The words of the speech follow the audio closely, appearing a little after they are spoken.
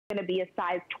to be a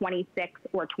size 26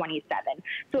 or 27.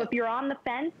 So if you're on the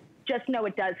fence, just know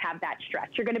it does have that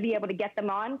stretch. You're going to be able to get them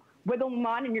on, wiggle them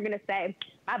on, and you're going to say,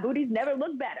 my booties never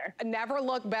look better. Never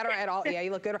look better at all. Yeah,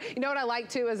 you look good. You know what I like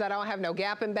too is I don't have no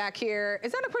gapping back here.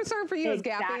 Is that a concern for you?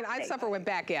 Exactly. Is gapping? I suffer with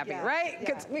back gapping, right?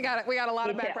 Because we got a lot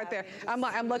of back right there.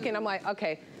 I'm looking, I'm like,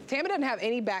 okay. Tammy doesn't have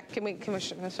any back. Can we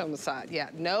show them the side? Yeah,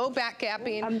 no back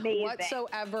gapping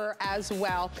whatsoever as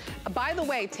well. By the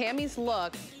way, Tammy's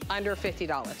look under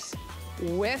 $50.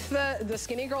 With the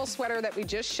skinny girl sweater that we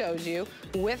just showed you,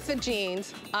 with the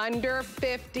jeans, under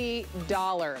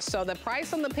 $50. So the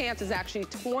price on the pants is actually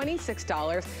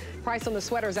 $26. Price on the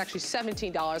sweater is actually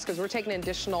 $17 because we're taking an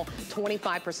additional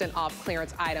 25% off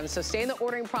clearance items. So stay in the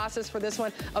ordering process for this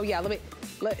one. Oh yeah,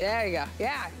 there you go.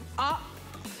 Yeah.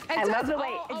 I love the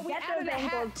way we added a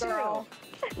hat too.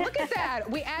 Look at that.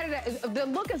 We added the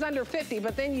look is under 50,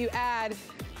 but then you add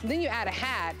a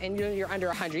hat and you're under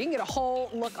 100. You can get a whole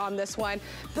look on this one.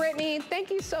 Brittany, thank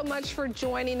you so much for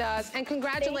joining us, and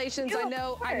congratulations. I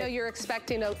know you're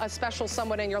expecting a special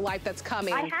someone in your life that's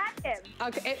coming. I had him.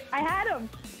 Okay. I had him.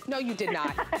 No, you did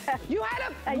not. You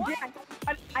had him. What?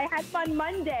 I had him on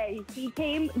Monday. He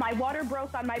came. My water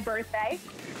broke on my birthday,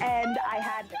 and I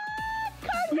had him.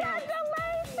 Congratulations!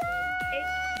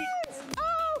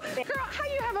 Girl, how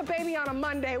you have a baby on a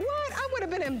Monday? What? I would have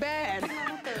been in bed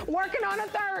working on a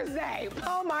Thursday.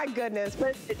 Oh my goodness.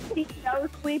 Listen, he's no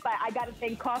sleep. I got to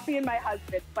thank coffee and my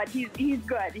husband, but he's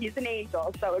good. He's an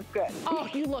angel, so it's good. Oh,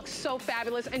 you look so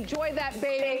fabulous. Enjoy that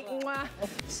baby. Mwah.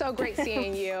 So great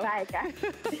seeing you. Bye, guys.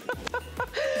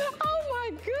 Oh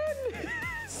my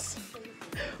goodness.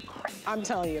 I'm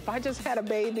telling you, if I just had a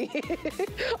baby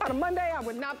on a Monday, I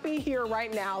would not be here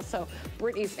right now. So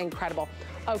Brittany's incredible.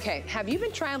 Okay, have you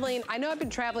been traveling? I know I've been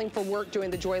traveling for work doing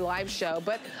the Joy Live show,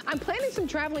 but I'm planning some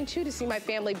traveling too to see my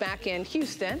family back in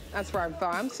Houston. That's where I'm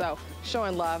from, so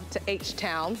showing love to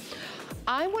H-Town.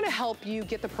 I want to help you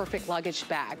get the perfect luggage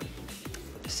bag.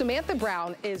 Samantha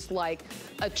Brown is like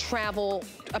a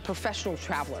professional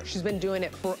traveler. She's been doing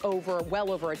it for well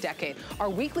over a decade. Our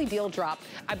weekly deal drop,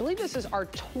 I believe this is our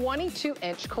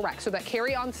 22-inch, correct. So that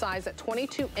carry-on size, that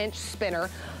 22-inch spinner.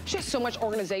 She has so much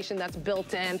organization that's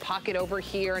built in, pocket over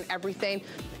here and everything.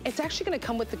 It's actually gonna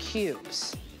come with the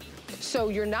cubes. So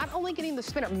you're not only getting the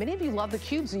spinner, many of you love the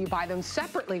cubes and you buy them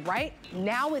separately, right?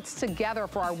 Now it's together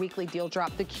for our weekly deal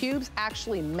drop. The cubes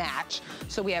actually match.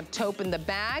 So we have taupe in the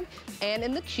bag and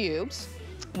in the cubes.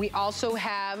 We also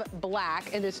have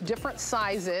black, and it's different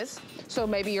sizes. So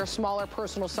maybe your smaller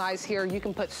personal size here, you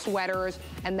can put sweaters,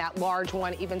 and that large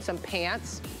one, even some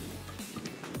pants.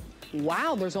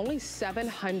 Wow, there's only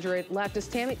 700 left. Does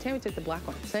Tammy take the black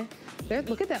one? See? There,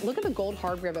 look at that. Look at the gold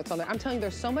hardware that's on there. I'm telling you,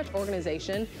 there's so much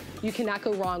organization. You cannot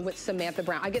go wrong with Samantha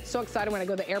Brown. I get so excited when I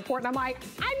go to the airport, and I'm like,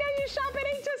 I know you shop at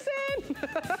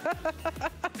HSN.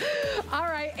 All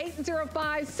right,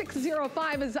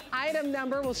 805-605 is the item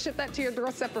number. We'll ship that to your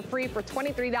doorstep for free for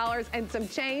 $23 and some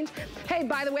change. Hey,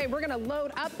 by the way, we're gonna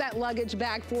load up that luggage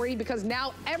bag for you because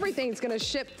now everything's gonna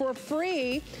ship for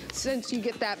free since you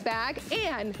get that bag.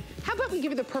 And how about we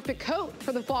give you the perfect coat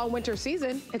for the fall and winter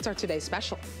season? It's our Today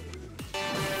Special.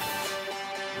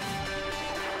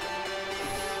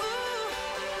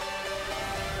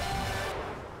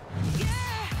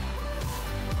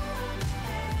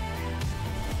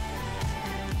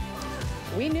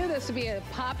 We knew this would be a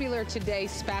popular Today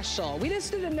Special. We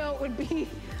just didn't know it would be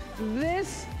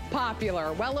this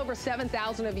popular. Well over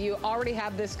 7,000 of you already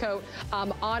have this coat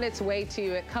on its way to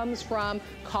you. It comes from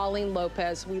Colleen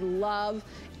Lopez. We love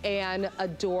and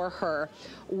adore her.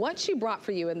 What she brought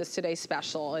for you in this Today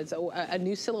Special is a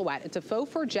new silhouette. It's a faux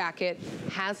fur jacket,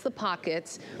 has the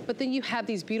pockets, but then you have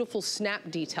these beautiful snap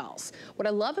details. What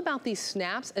I love about these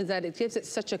snaps is that it gives it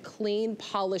such a clean,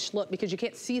 polished look because you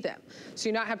can't see them. So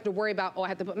you're not having to worry about, oh, I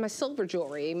have to put my silver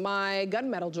jewelry, my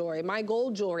gunmetal jewelry, my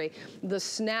gold jewelry. The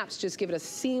snaps just give it a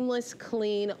seamless,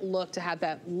 clean look to have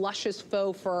that luscious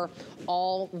faux fur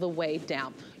all the way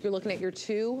down. You're looking at your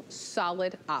two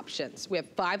solid options. We have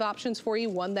 5 options for you,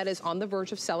 one that is on the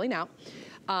verge of selling out.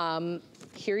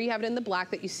 Here you have it in the black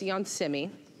that you see on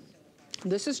Simi.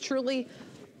 This is truly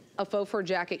a faux fur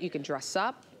jacket. You can dress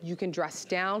up, you can dress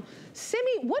down.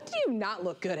 Simi, what do you not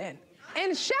look good in?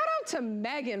 And shout out to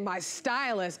Megan, my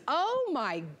stylist. Oh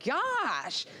my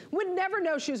gosh. Would never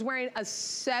know she was wearing a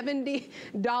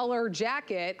 $70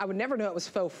 jacket. I would never know it was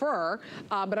faux fur,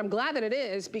 but I'm glad that it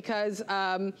is because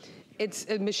it's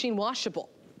machine washable,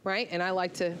 right? And I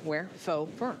like to wear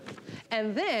faux fur.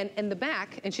 And then in the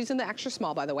back, and she's in the extra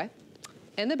small, by the way.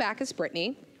 In the back is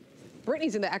Brittany.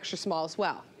 Brittany's in the extra small as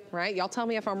well. right? Y'all tell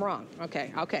me if I'm wrong.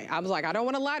 Okay. I was like, I don't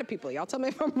want to lie to people. Y'all tell me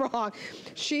if I'm wrong.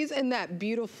 She's in that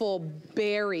beautiful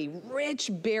berry, rich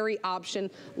berry option.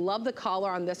 Love the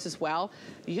collar on this as well.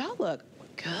 Y'all look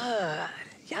good.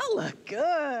 Y'all look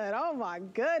good. Oh my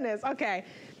goodness. Okay,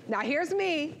 now here's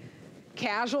me,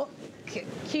 casual,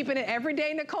 keeping it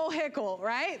everyday Nicole Hickl,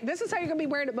 right? This is how you're gonna be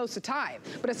wearing it most of the time.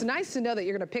 But it's nice to know that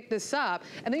you're gonna pick this up,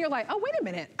 and then you're like, oh, wait a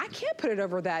minute, I can't put it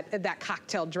over that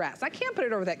cocktail dress. I can't put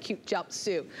it over that cute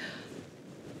jumpsuit.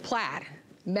 Plaid.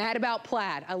 Mad about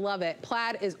plaid. I love it.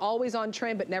 Plaid is always on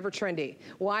trend, but never trendy.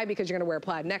 Why? Because you're gonna wear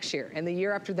plaid next year, and the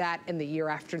year after that, and the year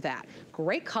after that.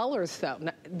 Great colors though.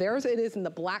 Now, there's it is in the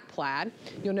black plaid.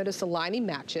 You'll notice the lining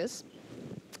matches.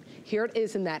 Here it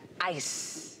is in that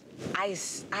ice.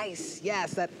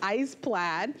 Yes, that ice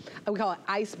plaid. We call it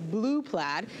ice blue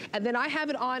plaid. And then I have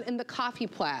it on in the coffee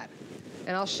plaid.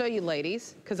 And I'll show you,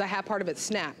 ladies, because I have part of it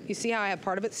snap. You see how I have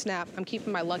part of it snap? I'm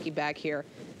keeping my lucky bag here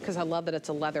because I love that it's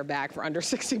a leather bag for under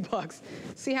 60 bucks.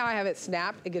 See how I have it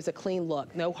snapped? It gives a clean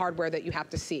look. No hardware that you have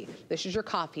to see. This is your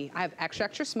coffee. I have extra,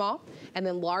 extra small, and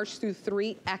then large through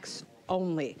 3X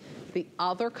only. The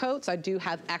other coats, I do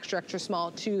have extra, extra small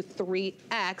to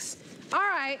 3X. All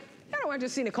right, I don't want to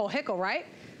just see Nicole Hickl, right?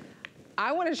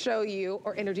 I want to show you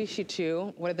or introduce you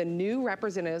to one of the new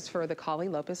representatives for the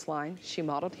Colleen Lopez line. She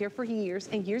modeled here for years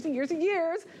and years and years and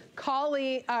years.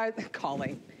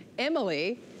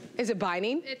 Emily. Is it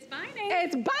binding? It's binding.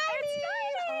 It's binding.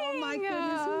 Oh my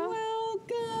goodness.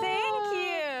 Welcome. Thank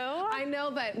you. I know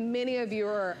that many of you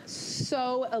are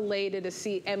so elated to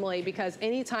see Emily because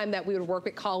anytime that we would work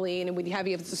with Colleen and we'd have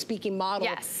you as a speaking model,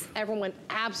 yes, everyone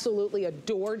absolutely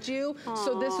adored you. Aww.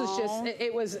 So this was just,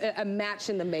 it was a match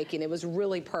in the making. It was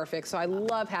really perfect. So I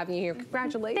love having you here.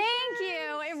 Congratulations. Thank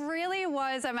you. It really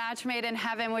was a match made in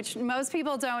heaven, which most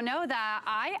people don't know that.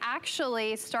 I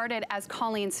actually started as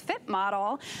Colleen's fit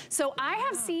model. So I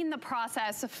have seen the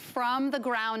process from the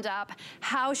ground up,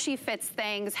 how she fits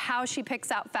things, how she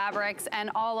picks out fabrics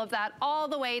and all of that, all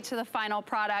the way to the final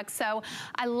product. So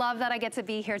I love that I get to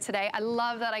be here today. I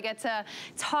love that I get to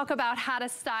talk about how to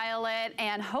style it,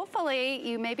 and hopefully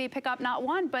you maybe pick up not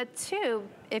one, but two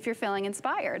if you're feeling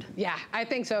inspired. Yeah, I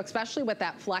think so, especially with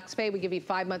that flex pay. We give you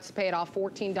 5 months to pay it off,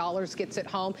 $14 gets it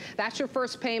home. That's your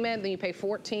first payment, then you pay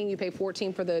 14. You pay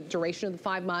 14 for the duration of the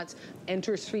 5 months,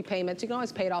 interest-free payments. You can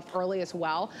always pay it off early as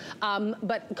well.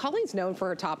 But Colleen's known for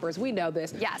her toppers. We know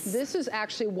this. Yes. This is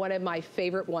actually one of my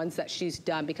favorite ones that she's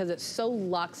done because it's so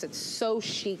luxe, it's so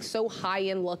chic, so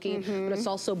high-end looking, but it's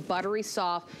also buttery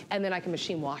soft, and then I can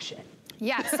machine wash it.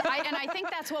 Yes, and I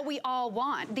think that's what we all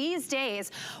want. These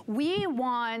days, we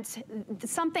want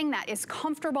something that is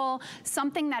comfortable,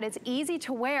 something that is easy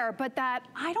to wear, but that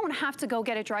I don't have to go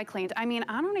get it dry cleaned. I mean,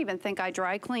 I don't even think I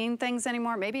dry clean things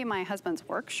anymore. Maybe my husband's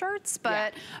work shirts,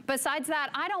 but besides that,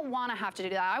 I don't want to have to do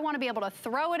that. I want to be able to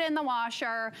throw it in the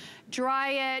washer,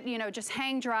 dry it, you know, just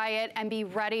hang dry it and be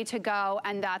ready to go.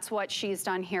 And that's what she's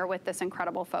done here with this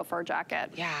incredible faux fur jacket.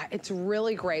 Yeah, it's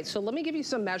really great. So let me give you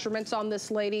some measurements on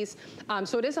this, ladies.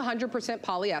 So it is 100%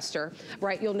 polyester,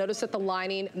 right? You'll notice that the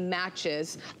lining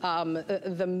matches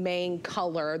the main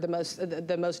color,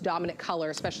 the most dominant color,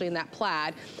 especially in that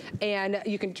plaid. And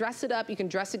you can dress it up, you can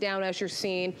dress it down as you're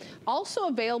seeing. Also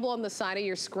available on the side of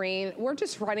your screen. We're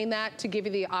just running that to give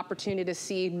you the opportunity to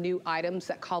see new items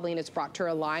that Colleen has brought to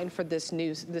her line for this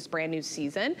brand new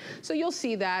season. So you'll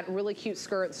see that really cute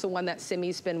skirt. It's the one that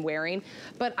Simi's been wearing.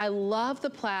 But I love the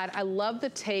plaid. I love the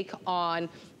take on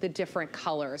the different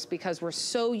colors because we're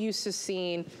so used to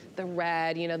seeing the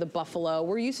red, you know, the buffalo.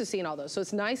 We're used to seeing all those. So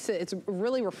it's nice, it's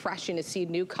really refreshing to see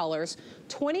new colors.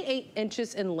 28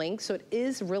 inches in length, so it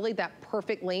is really that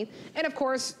perfect length. And of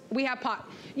course, we have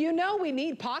you know we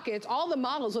need pockets. All the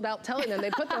models, without telling them,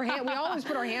 they put their hand, we always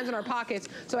put our hands in our pockets.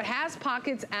 So it has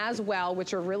pockets as well,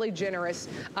 which are really generous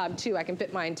too. I can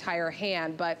fit my entire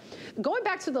hand. But going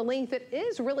back to the length, it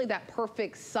is really that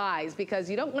perfect size because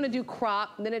you don't want to do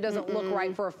crop, then it doesn't look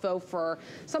right for a faux fur.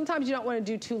 Sometimes you don't want to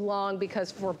do too long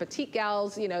because for petite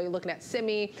gals, you know, you're looking at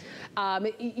Simi,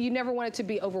 you never want it to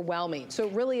be overwhelming. So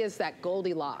it really is that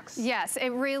Goldilocks. Yes, it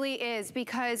really is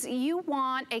because you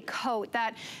want a coat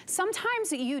that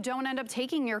sometimes you don't end up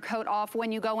taking your coat off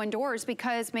when you go indoors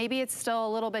because maybe it's still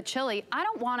a little bit chilly. I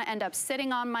don't want to end up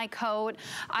sitting on my coat.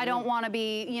 I don't want to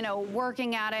be, you know,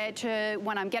 working at it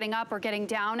when I'm getting up or getting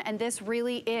down. And this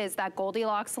really is that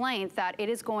Goldilocks length that it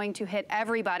is going to hit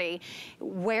everybody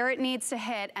where it needs to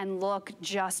hit and look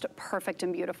just perfect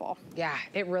and beautiful. beautiful. Yeah,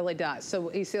 it really does.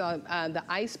 So you see the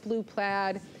ice blue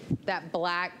plaid, that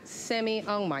black semi,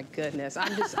 oh my goodness.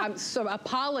 I'm so,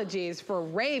 apologies for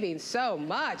raving so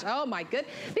much. Oh my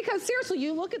goodness. Because seriously,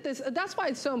 you look at this, that's why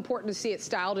it's so important to see it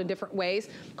styled in different ways.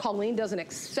 Colleen does an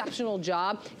exceptional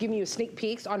job giving you sneak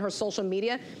peeks on her social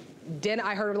media.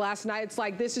 I heard her last night, it's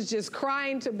like, this is just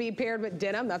crying to be paired with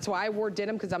denim. That's why I wore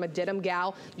denim, because I'm a denim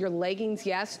gal. Your leggings,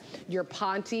 yes. Your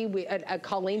ponte,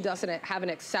 Colleen does have an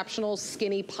exceptional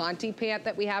skinny ponte pant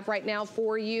that we have right now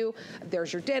for you.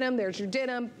 There's your denim,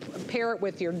 pair it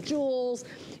with your jewels,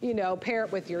 you know, pair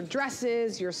it with your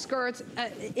dresses, your skirts,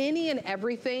 any and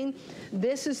everything.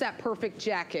 This is that perfect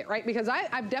jacket, right? Because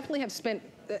I definitely have spent,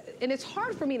 and it's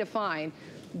hard for me to find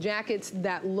jackets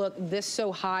that look this so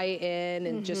high end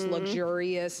and just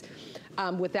luxurious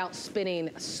without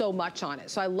spending so much on it.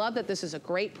 So I love that this is a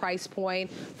great price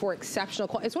point for exceptional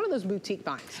quality. It's one of those boutique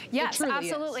finds. Yes,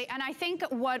 absolutely. And I think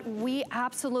what we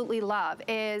absolutely love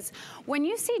is when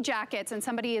you see jackets and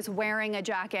somebody is wearing a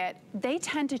jacket, they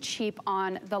tend to cheap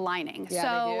on the lining. Yeah,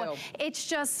 so it's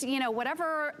just, you know,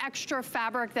 whatever extra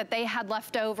fabric that they had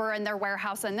left over in their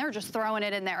warehouse, and they're just throwing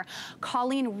it in there.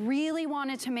 Colleen really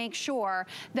wanted to make sure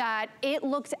that it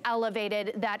looked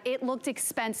elevated, that it looked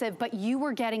expensive, but you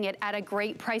were getting it at a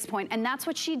great price point. And that's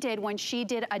what she did when she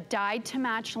did a dyed to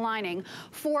match lining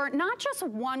for not just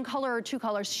one color or two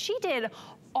colors. She did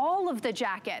all of the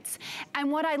jackets.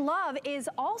 And what I love is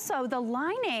also the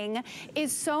lining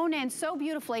is sewn in so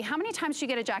beautifully. How many times do you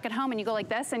get a jacket home and you go like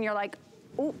this and you're like,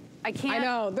 oh, I can't. I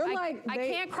know, they're I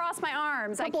can't cross my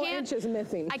arms. A couple inches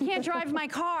missing. I can't drive my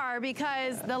car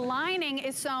because the lining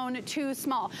is sewn too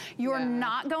small. You're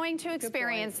not going to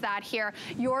experience that here.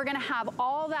 You're gonna have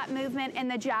all that movement in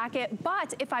the jacket,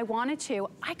 but if I wanted to,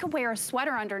 I could wear a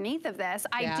sweater underneath of this.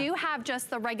 I do have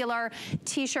just the regular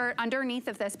t-shirt underneath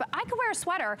of this, but I could wear a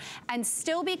sweater and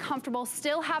still be comfortable,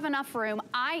 still have enough room.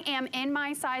 I am in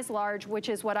my size large, which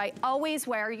is what I always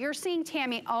wear. You're seeing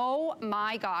Tammy, oh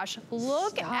my gosh,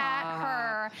 look at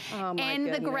her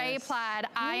in the gray plaid.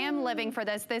 I am living for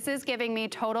this. This is giving me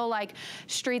total like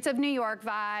streets of New York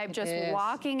vibe, just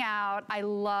walking out. I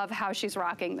love how she's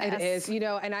rocking this. It is, you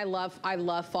know, and I love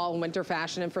fall and winter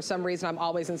fashion, and for some reason I'm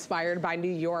always inspired by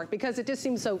New York because it just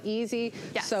seems so easy,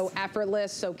 so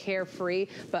effortless, so carefree,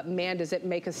 but man, does it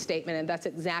make a statement, and that's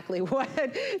exactly what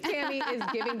Tammy is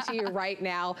giving to you right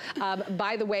now.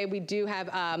 By the way, we do have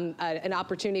an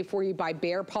opportunity for you by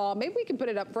Bear Paw. Maybe we can put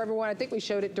it up for everyone. I think we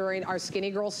showed it during our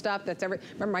Skinny Girl stuff. Remember,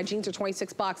 my jeans are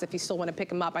 26 bucks if you still want to pick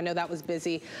them up. I know that was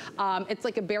busy. It's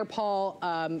like a Bear Paw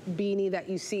beanie that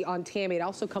you see on Tammy. It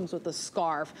also comes with a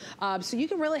scarf. So you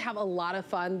can really have a lot of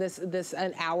fun this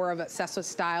an hour of Obsessed with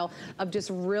Style of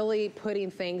just really putting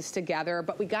things together.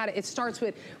 But it starts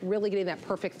with really getting that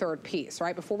perfect third piece,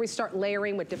 right? Before we start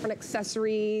layering with different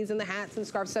accessories and the hats and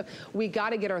scarves stuff, we got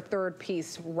to get our third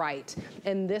piece right.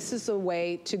 And this is the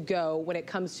way to go when it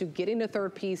comes to getting a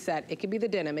third piece set. It can be the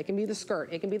denim, it can be the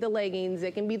skirt, it can be the leggings,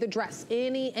 it can be the dress,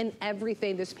 any and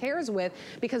everything this pairs with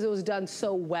because it was done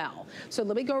so well. So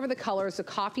let me go over the colors. The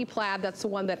coffee plaid, that's the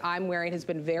one that I'm wearing, has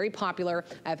been very popular.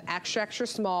 I have extra, extra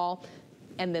small,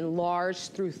 and then large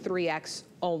through 3X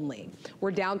only. We're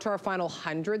down to our final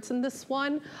hundreds in this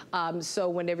one. So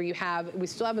whenever we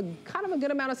still have a kind of a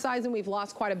good amount of sizing. We've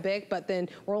lost quite a bit, but then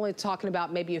we're only talking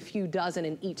about maybe a few dozen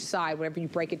in each side whenever you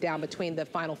break it down between the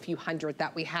final few hundred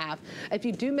that we have. If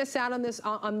you do miss out on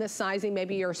this sizing,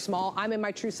 maybe you're small. I'm in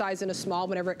my true size in a small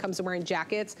whenever it comes to wearing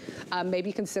jackets.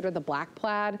 Maybe consider the black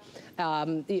plaid,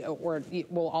 or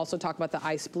we'll also talk about the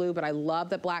ice blue, but I love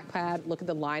the black plaid. Look at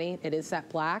the lining. It is that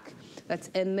black that's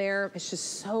in there. It's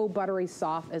just so buttery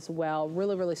soft as well.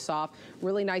 Really, really soft.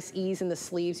 Really nice ease in the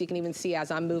sleeves. You can even see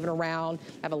as I'm moving around.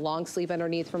 I have a long sleeve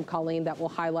underneath from Colleen that we'll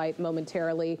highlight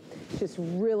momentarily. Just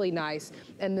really nice.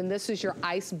 And then this is your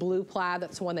ice blue plaid.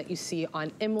 That's the one that you see on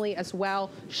Emily as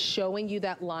well, showing you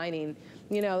that lining.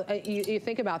 You know, you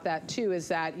think about that too, is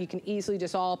that you can easily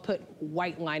just all put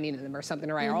white lining in them or something,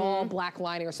 right? Or all black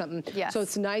lining or something. Yes. So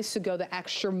it's nice to go the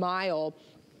extra mile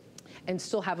and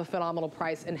still have a phenomenal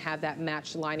price and have that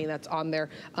matched lining that's on there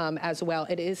as well.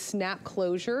 It is snap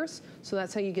closures, so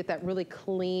that's how you get that really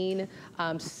clean,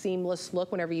 seamless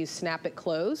look whenever you snap it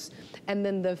closed. And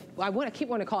then I keep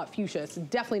wanting to call it fuchsia. It's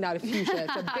definitely not a fuchsia.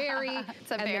 It's a berry. It's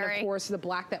a and berry. Then of course the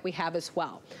black that we have as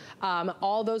well.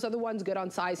 All those other ones good on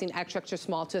sizing, extra, extra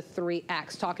small to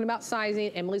 3X. Talking about sizing,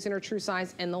 Emily's in her true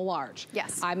size in the large.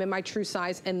 Yes. I'm in my true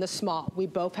size in the small. We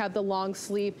both have the long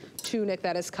sleeve tunic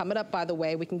that is coming up, by the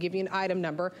way. We can give you an item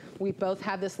number. We both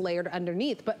have this layered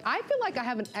underneath, but I feel like I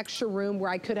have an extra room where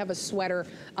I could have a sweater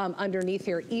underneath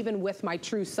here, even with my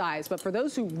true size. But for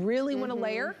those who really want to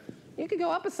layer, you could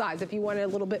go up a size if you wanted a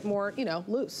little bit more, you know,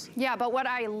 loose. Yeah, but what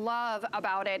I love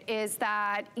about it is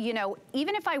that, you know,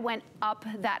 even if I went up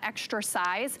that extra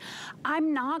size,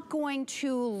 I'm not going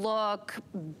to look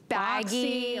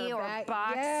baggy or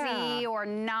boxy or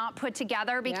not put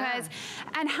together because,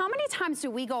 and how many times do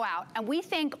we go out and we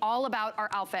think all about our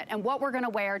outfit and what we're gonna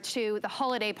wear to the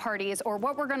holiday parties or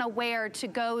what we're gonna wear to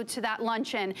go to that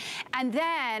luncheon, and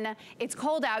then it's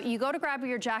cold out, you go to grab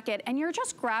your jacket and you're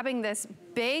just grabbing this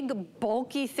big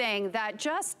bulky thing that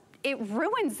just, it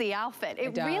ruins the outfit.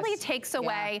 It really takes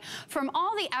away from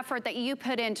all the effort that you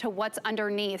put into what's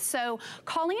underneath. So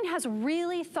Colleen has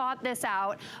really thought this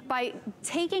out by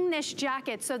taking this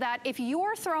jacket so that if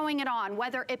you're throwing it on,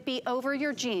 whether it be over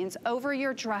your jeans, over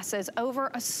your dresses,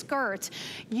 over a skirt,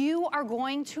 you are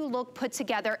going to look put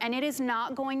together and it is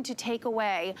not going to take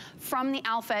away from the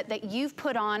outfit that you've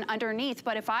put on underneath.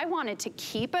 But if I wanted to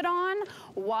keep it on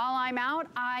while I'm out,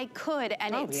 I could,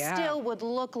 and it still would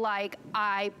look like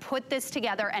I put this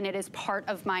together and it is part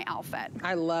of my outfit.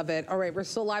 I love it. All right, we're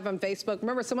still live on Facebook.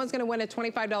 Remember, someone's gonna win a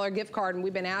 $25 gift card, and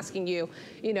we've been asking you,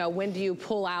 you know, when do you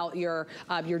pull out your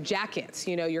jackets,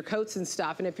 you know, your coats and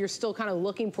stuff, and if you're still kind of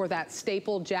looking for that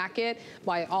staple jacket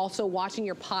by also watching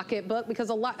your pocketbook,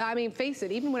 because a lot, I mean, face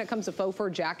it, even when it comes to faux fur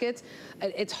jackets,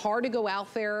 it's hard to go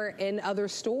out there in other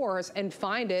stores and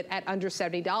find it at under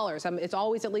 $70. It's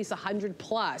always at least 100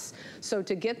 plus. So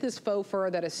to get this faux fur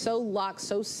that is so luxe,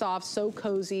 so soft, so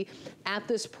cozy at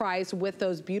this price with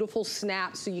those beautiful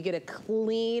snaps, so you get a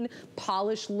clean,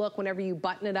 polished look whenever you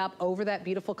button it up over that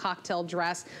beautiful cocktail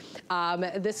dress,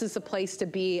 this is the place to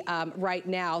be right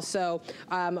now. So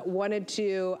wanted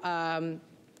to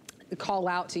call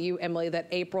out to you, Emily, that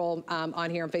April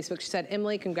on here on Facebook, she said,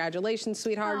 Emily, congratulations,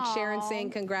 sweetheart. Aww. Sharon saying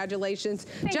congratulations.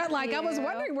 Jet lag, I was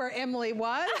wondering where Emily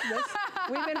was.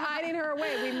 We've been hiding her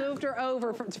away. We moved her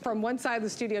over from one side of the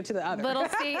studio to the other. Little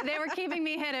see, they were keeping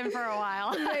me hidden for a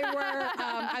while. They were.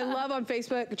 I love on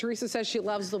Facebook, Teresa says she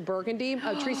loves the burgundy.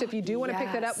 Teresa, if you do want to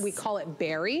pick that up, we call it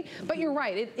berry. But you're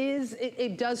right,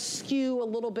 it does skew a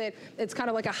little bit. It's kind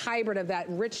of like a hybrid of that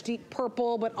rich, deep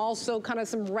purple, but also kind of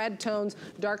some red tones,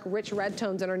 dark, rich red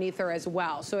tones underneath her as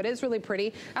well. So it is really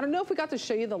pretty. I don't know if we got to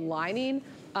show you the lining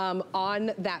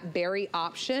on that berry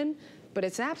option, but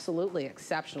it's absolutely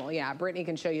exceptional. Yeah, Brittany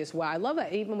can show you as well. I love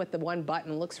that even with the one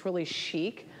button, looks really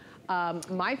chic.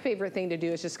 My favorite thing to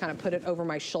do is just kind of put it over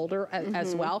my shoulder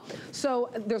as well.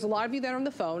 So there's a lot of you that are on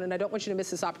the phone, and I don't want you to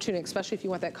miss this opportunity, especially if you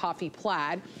want that coffee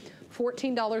plaid.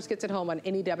 $14 gets it home on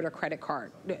any debit or credit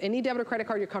card. Any debit or credit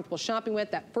card you're comfortable shopping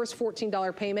with, that first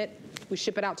 $14 payment, we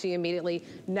ship it out to you immediately.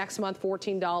 Next month,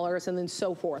 $14, and then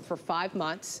so forth for 5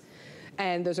 months.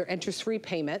 And those are interest-free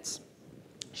payments.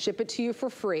 Ship it to you for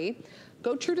free.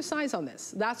 Go true to size on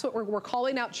this. That's what we're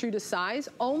calling out, true to size.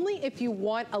 Only if you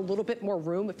want a little bit more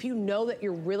room, if you know that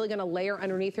you're really gonna layer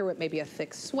underneath here with maybe a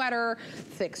thick sweater,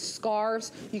 thick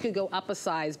scarves, you could go up a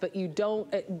size, but you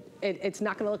don't, it's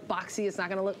not gonna look boxy, it's not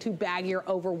gonna look too baggy or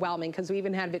overwhelming, because we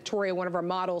even had Victoria, one of our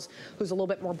models, who's a little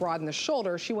bit more broad in the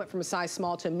shoulder. She went from a size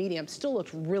small to a medium, still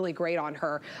looked really great on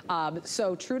her.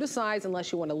 So true to size,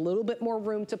 unless you want a little bit more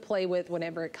room to play with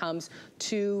whenever it comes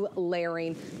to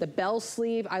layering. The bell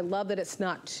sleeve, I love that it's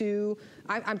not too,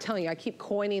 I'm telling you, I keep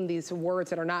coining these words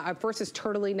that are not, at first it's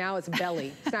turtley, now it's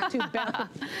belly. It's not too belly.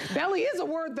 Belly is a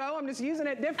word though, I'm just using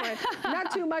it different.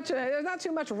 Not too much, there's not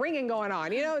too much ringing going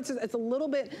on. You know, it's a little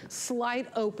bit slight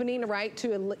opening, right,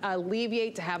 to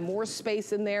alleviate, to have more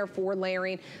space in there for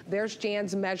layering. There's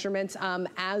Jan's measurements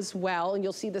as well, and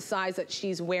you'll see the size that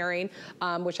she's wearing,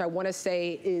 which I wanna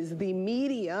say is the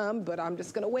medium, but I'm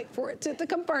just gonna wait for it to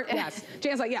confirm. Yes,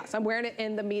 Jan's like, yes, I'm wearing it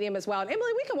in the medium as well. And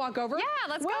Emily, we can walk over. Yeah,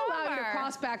 let's go over.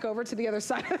 Cross back over to the other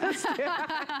side of the stair.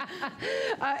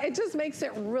 It just makes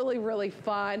it really, really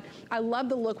fun. I love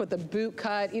the look with the boot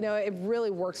cut. You know, it really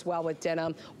works well with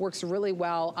denim, works really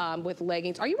well with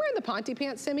leggings. Are you wearing the Ponte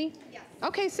pants, Simi? Yes.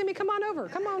 Okay, Simi, come on over.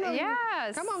 Come on over.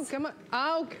 Yes. Come on, come on.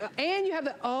 Oh, and you have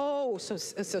the,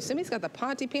 so Simi's got the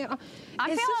Ponte pant on.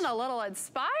 I'm feeling a little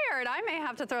inspired. I may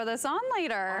have to throw this on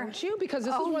later. Aren't you? Because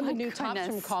this is one of the new tops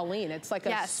from Colleen. It's like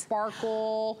a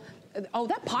sparkle. Oh,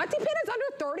 that Ponte pin is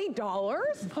under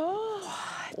 $30?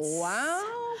 Oh,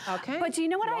 wow. Okay. But do you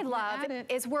know what I love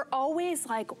is we're always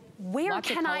like, where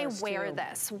can I wear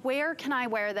this? Where can I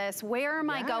wear this? Where am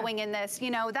I going in this?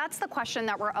 You know, that's the question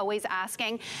that we're always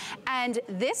asking. And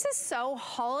this is so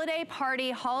holiday party,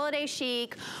 holiday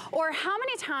chic. Or how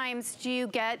many times do you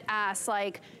get asked,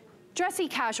 like, dressy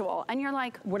casual, and you're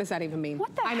like, what does that even mean?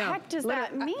 What the heck does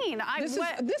that mean? This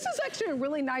is actually a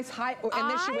really nice height, and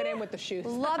then she went in with the shoes.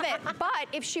 Love it, but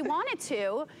if she wanted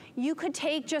to, you could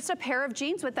take just a pair of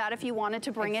jeans with that if you wanted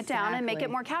to bring it down and make it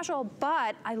more casual,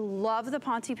 but I love the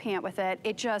Ponte pant with it.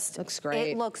 It just looks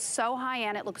great. It looks so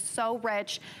high-end, it looks so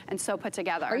rich and so put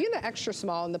together. Are you in the extra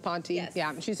small in the Ponte? Yes.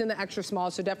 Yeah, she's in the extra small,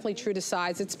 so definitely true to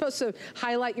size. It's supposed to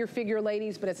highlight your figure,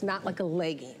 ladies, but it's not like a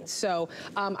legging. So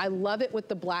I love it with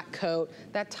the black coat.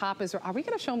 That top is, are we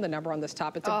gonna show them the number on this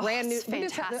top? It's a brand new,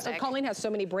 fantastic. Colleen has so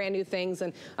many brand new things,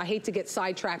 and I hate to get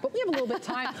sidetracked, but we have a little bit of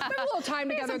time. We have a little time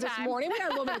together this morning. We got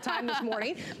a little bit of time this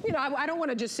morning. You know, I don't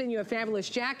wanna just send you a fabulous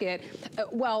jacket.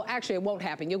 Well, actually it won't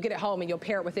happen. You'll get it home and you'll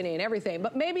pair it with any and everything,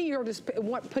 but maybe you're just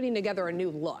putting together a new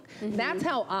look. That's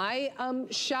how I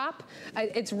shop.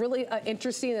 It's really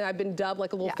interesting, and I've been dubbed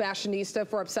like a little fashionista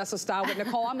for Obsessive Style with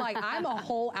Nicole. I'm like, I'm a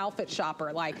whole outfit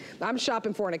shopper. Like, I'm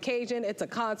shopping for an occasion, it's a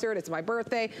concert, it's my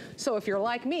birthday. So if you're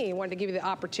like me, I wanted to give you the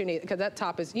opportunity, because that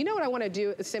top is, you know what I want to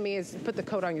do, Simi, is put the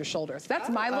coat on your shoulders. That's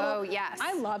my little, oh yes.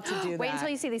 I love to do that. Wait until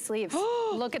you see these sleeves.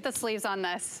 Look at the sleeves on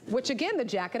this. Which again, the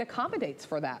jacket accommodates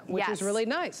for that, which is really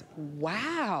nice.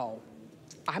 Wow.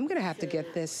 I'm gonna have to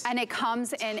get this. And it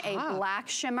comes in a black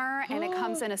shimmer, and it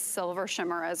comes in a silver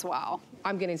shimmer as well.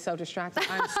 I'm getting so distracted.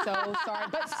 I'm so sorry.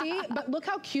 But see, look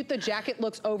how cute the jacket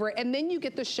looks over it, and then you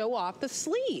get to show off the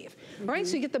sleeve, right?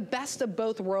 So you get the best of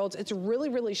both worlds. It's really,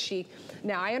 really chic.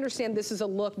 Now, I understand this is a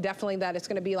look definitely that it's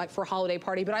gonna be like for a holiday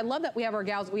party, but I love that we have our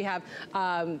gals, we have,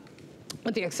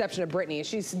 with the exception of Brittany,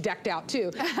 she's decked out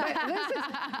too.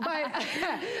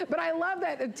 But I love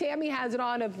that Tammy has it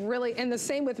on of really, and the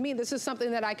same with me, this is something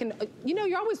that I can, you know,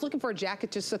 you're always looking for a jacket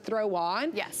just to throw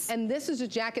on. Yes. And this is a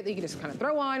jacket that you can just kind of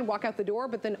throw on, walk out the door,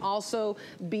 but then also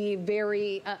be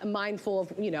very mindful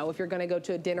of, you know, if you're gonna go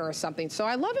to a dinner or something. So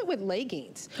I love it with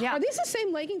leggings. Yeah. Are these the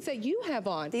same leggings that you have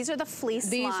on? These are the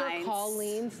fleece lines. These are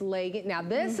Colleen's legging. Now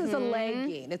this is a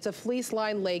legging. It's a fleece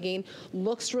line legging.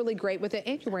 Looks really great with it.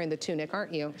 And you're wearing the tunic,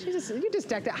 aren't you? You just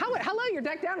decked out. Hello, you're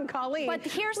decked out in Colleen. But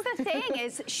here's the thing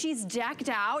is she's decked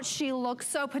out. She looks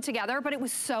so put together, but it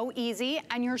was so easy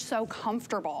and you're so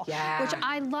comfortable. Yeah. Which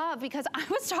I love, because I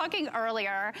was talking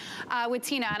earlier with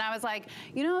Tina, and I was like,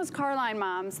 you know those Carline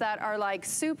moms that are like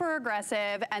super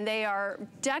aggressive and they are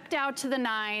decked out to the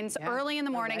nines early in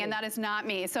the morning, and that is not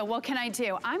me. So what can I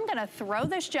do? I'm gonna throw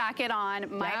this jacket on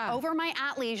over my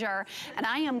athleisure, and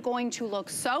I am going to look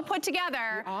so put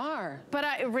together. You are. But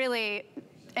I really,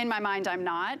 in my mind, I'm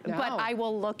not, but I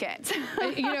will look it.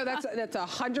 You know, that's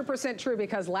 100% true,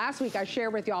 because last week I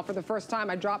shared with y'all for the first time,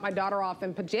 I dropped my daughter off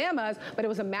in pajamas, but it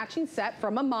was a matching set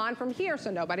from Amon from here,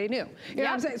 so nobody knew. You know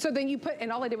what I'm saying? So then you put,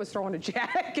 and all I did was throw on a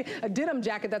jacket, a denim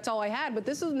jacket, that's all I had, but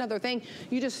this is another thing,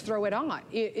 you just throw it on.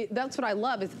 That's what I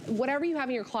love, is whatever you have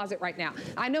in your closet right now.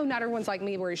 I know not everyone's like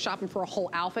me where you're shopping for a whole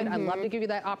outfit. I'd love to give you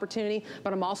that opportunity,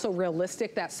 but I'm also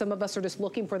realistic that some of us are just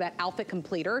looking for that outfit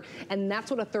completer, and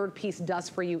that's what a third piece does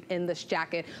for you in this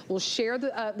jacket. We'll share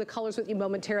the colors with you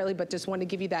momentarily, but just want to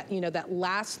give you that, you know, that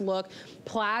last look.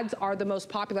 Plaids are the most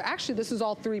popular. Actually, this is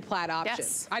all 3 plaid options.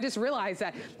 Yes. I just realized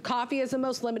that. Coffee is the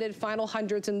most limited, final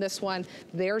hundreds in this one.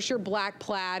 There's your black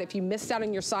plaid. If you missed out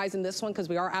on your size in this one, because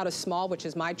we are out of small, which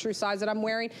is my true size that I'm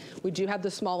wearing, we do have the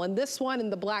small in this one,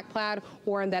 in the black plaid,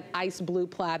 or in that ice blue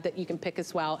plaid that you can pick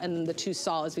as well. And then the 2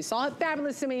 solids. We saw it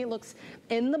fabulous to me. It looks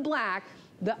in the black.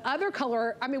 The other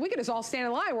color, I mean, we could just all stand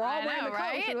in line. We're all wearing the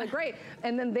colors. It's really great.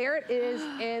 And then there it is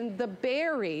in the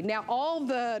berry. Now, all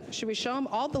the, should we show them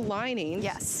all the linings?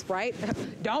 Yes. Right?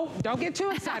 Don't get too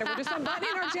excited. We're just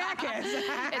unbuttoning our jackets.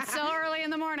 It's so early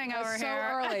in the morning over here. So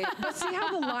early. But see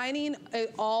how the lining,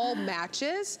 it all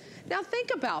matches? Now think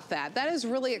about that. That is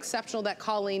really exceptional that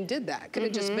Colleen did that. Could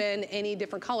have just been any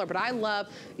different color. But I love,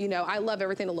 you know, I love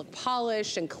everything to look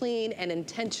polished and clean and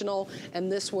intentional.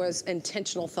 And this was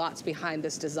intentional thoughts behind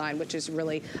this design, which is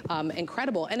really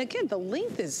incredible. And again, the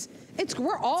length is,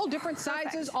 we're all different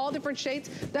sizes, all different shades.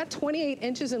 That 28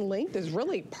 inches in length is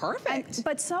really perfect.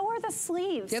 But so are the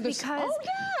sleeves, because,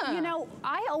 you know,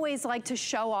 I always like to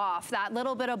show off that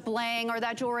little bit of bling or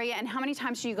that jewelry, and how many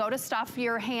times do you go to stuff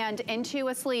your hand into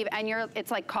a sleeve and it's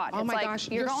like caught. Oh it's my like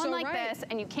gosh, you're going so like this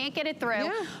and you can't get it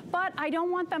through. But I don't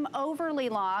want them overly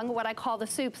long, what I call the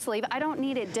soup sleeve. I don't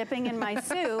need it dipping in my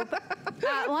soup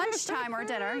at lunchtime or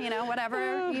dinner, you know,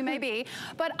 whatever you may be.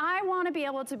 But I want to be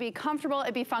able to be comfortable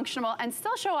and be functional fashionable and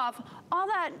still show off all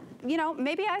that, you know,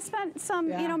 maybe I spent some,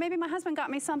 you know, maybe my husband got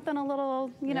me something a little,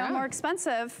 you know, more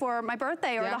expensive for my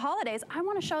birthday or the holidays. I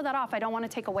want to show that off. I don't want to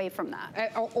take away from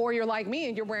that. Or you're like me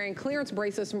and you're wearing clearance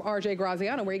bracelets from RJ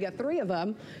Graziano where you get 3 of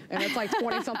them and it's like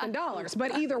 $20-something.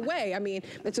 But either way, I mean,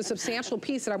 it's a substantial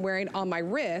piece that I'm wearing on my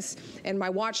wrist, and my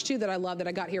watch too that I love that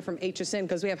I got here from HSN,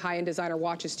 because we have high-end designer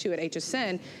watches too at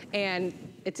HSN, and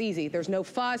it's easy. There's no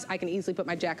fuss. I can easily put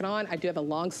my jacket on. I do have a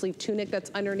long sleeve tunic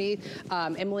that's underneath.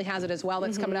 Emily has it as well.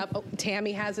 That's coming up. Oh,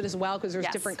 Tammy has it as well, because there's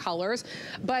different colors.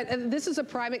 But this is a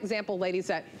prime example, ladies,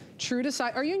 that true to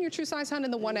size. Are you in your true size, hon,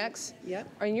 in the 1X? Yep.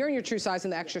 And you're in your true size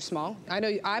in the extra small. I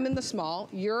know I'm in the small,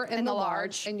 you're in the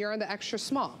large, and you're in the extra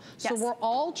small. So we're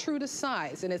all true to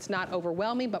size, and it's not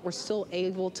overwhelming, but we're still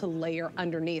able to layer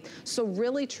underneath. So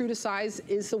really true to size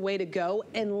is the way to go,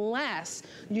 unless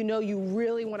you know you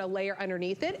really want to layer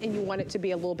underneath it and you want it to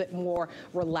be a little bit more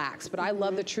relaxed. But I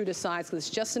love the true to size because it's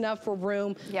just enough for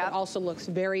room. It also looks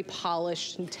very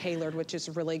polished and tailored, which is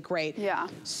really great. Yeah.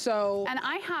 So. And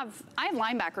I have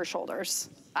linebacker shoulders.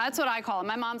 That's what I call them.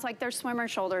 My mom's like, they're swimmer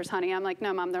shoulders, honey. I'm like,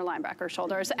 no, Mom, they're linebacker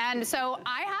shoulders. And so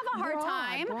I have a hard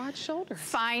time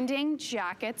finding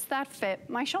jackets that fit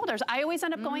my shoulders. I always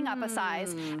end up going up a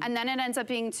size, and then it ends up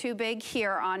being too big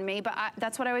here on me, but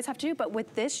that's what I always have to do. But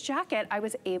with this jacket, I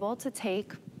was able to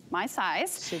take my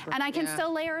size, and I can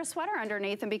still layer a sweater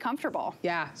underneath and be comfortable.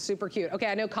 Yeah, super cute. Okay,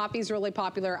 I know coffee's really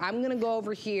popular. I'm gonna go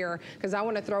over here because I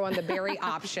want to throw on the berry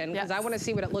option because I want to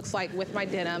see what it looks like with my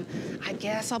denim. I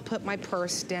guess I'll put my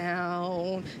purse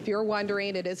down. If you're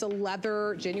wondering, it is a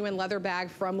leather, genuine leather bag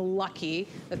from Lucky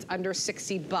that's under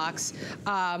 60 bucks.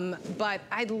 But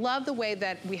I love the way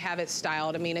that we have it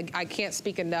styled. I mean, I can't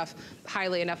speak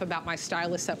highly enough about my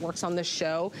stylist that works on this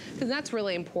show, because that's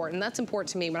really important. That's important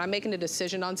to me when I'm making a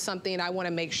decision on something. I want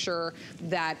to make sure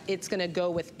that it's going to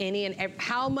go with any and every,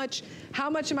 how much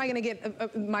am I going to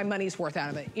get my money's worth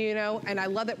out of it, you know? And I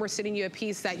love that we're sending you a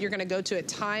piece that you're going to go to it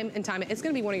time and time. It's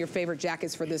going to be one of your favorite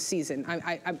jackets for this season,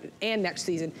 and next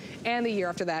season, and the year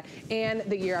after that, and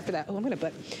the year after that. Oh, I'm going to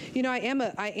put, you know, I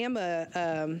am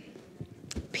a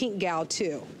pink gal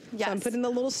too. So I'm putting the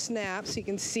little snaps so you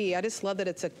can see. I just love that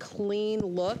it's a clean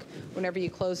look whenever you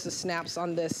close the snaps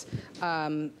on this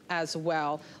as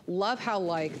well. Love how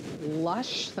like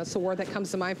lush, that's the word that comes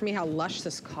to mind for me, how lush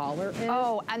this collar is.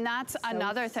 Oh, and that's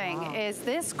another thing, is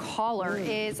this collar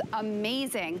is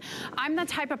amazing. I'm the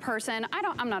type of person,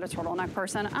 I'm not a turtleneck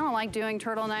person. I don't like doing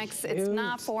turtlenecks. It's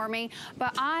not for me.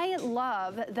 But I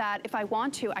love that if I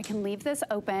want to, I can leave this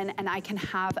open and I can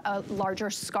have a larger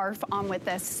scarf on with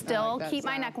this, still keep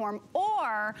my neck warm,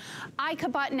 or I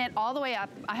could button it all the way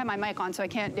up. I have my mic on, so I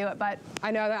can't do it, but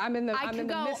I know that I'm in the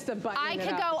midst of buttoning it up.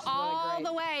 I could go all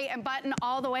the way and button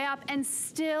all the way up and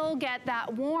still get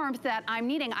that warmth that I'm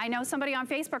needing. I know somebody on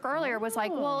Facebook earlier was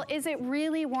like, well, is it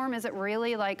really warm? Is it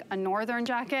really like a northern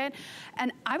jacket?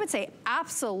 And I would say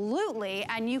absolutely,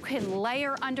 and you can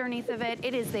layer underneath of it.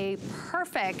 It is the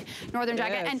perfect northern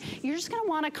jacket, and you're just gonna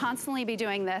wanna constantly be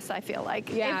doing this, I feel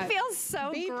like. It feels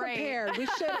so great. Be prepared. We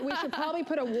should probably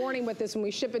put a warning with this when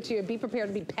we ship it to you. Be prepared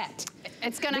to be pet.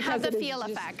 It's gonna have the feel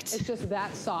effect. It's just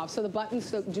that soft. So the buttons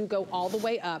do go all the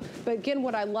way up. But again,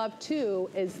 what I love too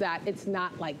is that it's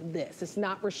not like this. It's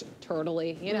not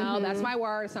turtly, you know, that's my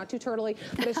word. It's not too turtly,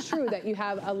 but it's true that you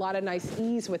have a lot of nice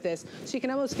ease with this. So you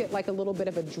can almost get like a little bit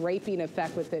of a draping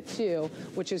effect with it too,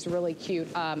 which is really cute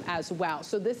as well.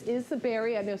 So this is the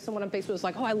berry. I know someone on Facebook was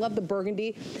like, oh, I love the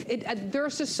burgundy.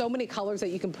 There's just so many colors that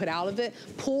you can put out of it,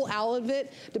 pull out of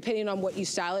it, depending on what you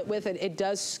style it with. And it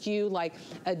does skew like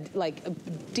a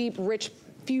deep, rich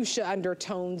fuchsia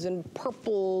undertones and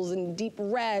purples and deep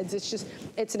reds.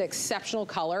 It's an exceptional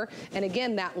color. And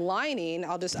again, that lining,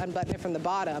 I'll just unbutton it from the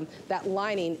bottom, that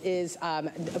lining is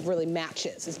really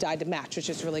matches. It's dyed to match, which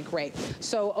is really great.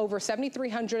 So over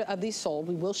 7,300 of these sold.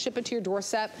 We will ship it to your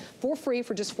doorstep for free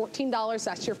for just $14.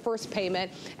 That's your first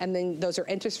payment. And then those are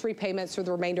interest-free payments for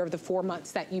the remainder of the 4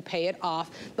 months that you pay it off.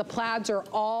 The plaids are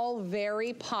all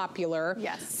very popular.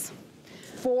 Yes.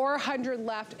 400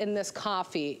 left in this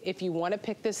coffee. If you want to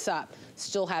pick this up,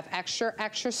 still have extra,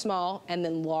 extra small, and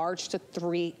then large to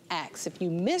 3X. If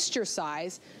you missed your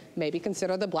size, maybe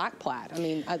consider the black plaid. I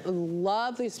mean, I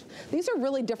love these. These are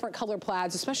really different color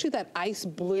plaids, especially that ice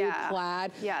blue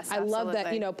plaid. Yes, I love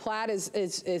that, you know, plaid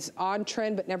is on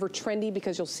trend, but never trendy,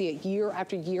 because you'll see it year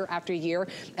after year after year.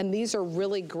 And these are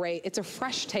really great. It's a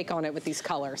fresh take on it with these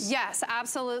colors. Yes,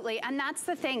 absolutely. And that's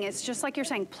the thing. It's just like you're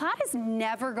saying, plaid is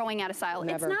never going out of style.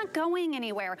 Never. It's not going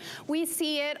anywhere. We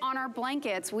see it on our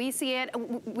blankets. We see it.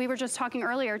 We were just talking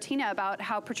earlier, Tina, about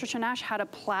how Patricia Nash had a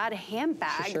plaid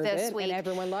handbag this week. And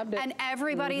everyone loved loved it. And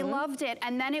everybody loved it.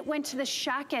 And then it went to the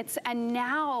shackets, and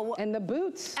now... And the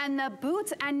boots. And the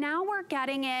boots, and now we're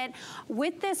getting it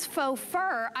with this faux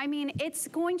fur. I mean, it's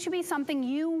going to be something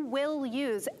you will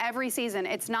use every season.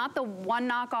 It's not the one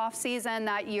knockoff season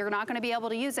that you're not gonna be able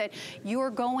to use it.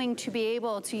 You're going to be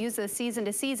able to use this season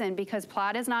to season because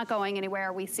plaid is not going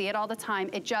anywhere. We see it all the time.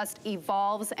 It just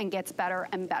evolves and gets better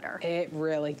and better. It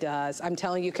really does. I'm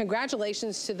telling you,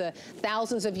 congratulations to the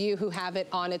thousands of you who have it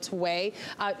on its way.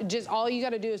 Just all you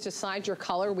gotta do is decide your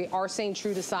color. We are saying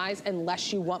true to size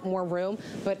unless you want more room,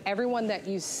 but everyone that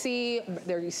you see,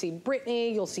 there you see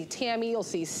Brittany, you'll see Tammy, you'll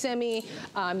see Simi,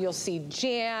 you'll see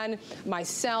Jan,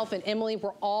 myself, and Emily.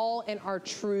 We're all in our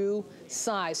true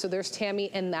size. So there's Tammy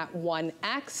in that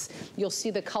 1X. You'll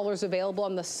see the colors available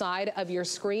on the side of your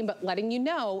screen, but letting you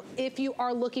know, if you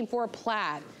are looking for a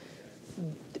plaid,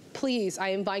 please, I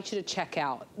invite you to check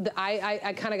out.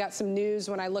 I kind of got some news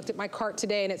when I looked at my cart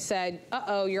today and it said,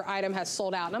 uh-oh, your item has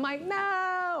sold out. And I'm like,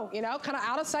 no, you know, kind of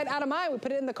out of sight, out of mind. We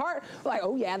put it in the cart. We're like,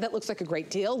 oh yeah, that looks like a great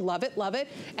deal. Love it, love it.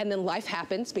 And then life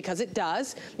happens because it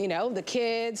does. You know, the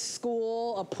kids,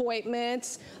 school,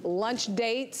 appointments, lunch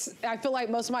dates. I feel like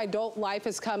most of my adult life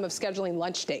has come of scheduling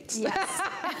lunch dates. Yes.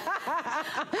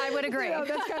 I would agree. You know,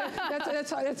 that's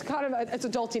kind of, it's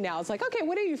adulting now. It's like, okay,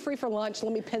 when are you free for lunch?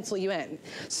 Let me pencil you in.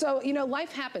 So, you know,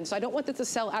 life happens. So I don't want this to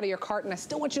sell out of your cart, and I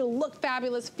still want you to look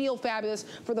fabulous, feel fabulous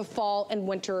for the fall and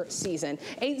winter season.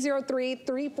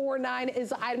 803-349 is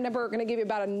the item number. We're gonna give you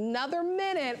about another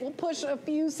minute. We'll push a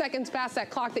few seconds past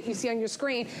that clock that you see on your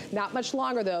screen. Not much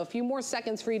longer though, a few more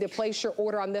seconds for you to place your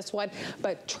order on this one.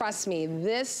 But trust me,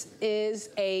 this is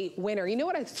a winner. You know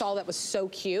what I saw that was so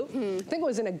cute? I think it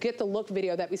was in a Get the Look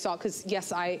video that we saw, because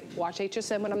yes, I watch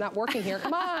HSN when I'm not working here.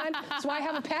 Come on. That's why I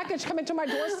have a package coming to my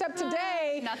doorstep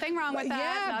today. Nothing wrong with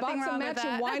that. Yeah, bought some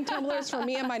matching wine tumblers for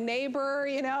me and my neighbor,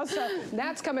 you know, so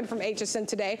that's coming from HSN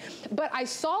today. But I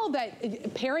saw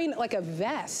that pairing like a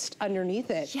vest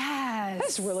underneath it. Yes.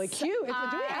 That's really cute. Do we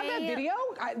have that video?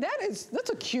 That's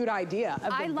a cute idea of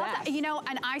the I love vest. that. You know,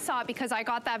 and I saw it because I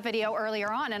got that video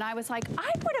earlier on, and I was like,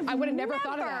 I would have never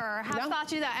thought of that. Thought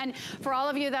to do that. And for all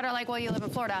of you that are like, well, you live in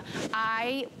Florida,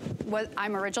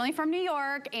 I'm originally from New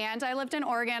York, and I lived in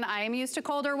Oregon. I am used to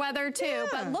colder weather too. Yeah.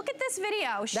 But look at this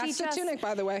video. That's the tunic,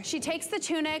 by the way. She takes the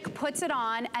tunic, puts it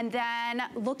on, and then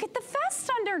look at the vest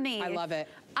underneath. I love it.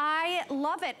 I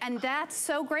love it, and that's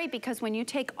so great because when you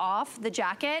take off the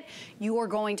jacket, you are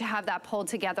going to have that pulled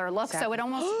together look. Exactly. So it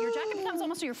almost, your jacket becomes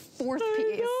almost your fourth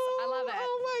piece. I love it.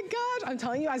 Oh my gosh, I'm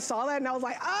telling you, I saw that and I was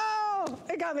like, oh,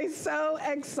 it got me so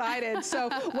excited. So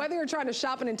whether you're trying to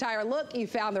shop an entire look, you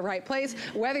found the right place.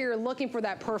 Whether you're looking for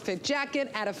that perfect jacket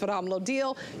at a phenomenal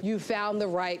deal, you found the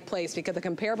right place, because the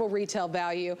comparable retail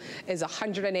value is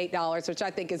 $108, which I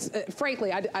think is,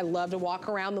 frankly, I love to walk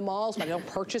around the malls, but I don't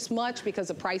purchase much because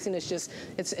the pricing is just,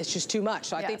 it's just too much.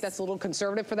 So I think that's a little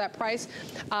conservative for that price.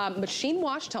 Machine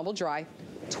wash, tumble dry.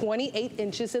 28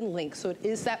 inches in length, so it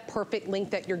is that perfect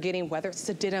length that you're getting, whether it's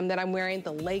the denim that I'm wearing,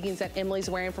 the leggings that Emily's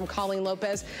wearing from Colleen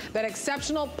Lopez, that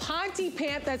exceptional Ponte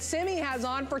pant that Simi has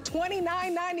on for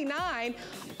 $29.99,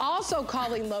 also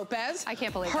Colleen Lopez. I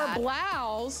can't believe her that. Her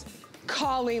blouse,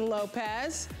 Colleen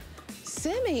Lopez.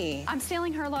 Simi. I'm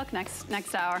stealing her look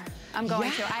next hour. I'm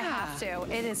going to. I have to.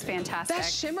 It is fantastic. That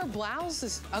shimmer blouse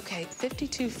is, okay,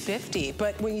 $52.50,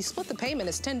 but when you split the payment,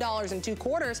 it's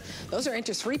 $10.25. Those are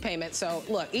interest-free payments. So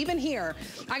look, even here,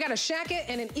 I got a shacket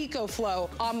and an EcoFlow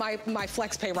on my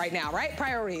FlexPay right now, right?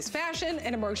 Priorities, fashion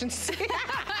and emergency.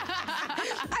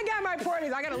 I got my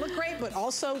priorities. I got to look great, but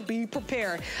also be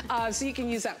prepared. So you can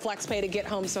use that FlexPay to get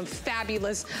home some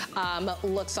fabulous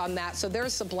looks on that. So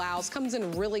there's the blouse. Comes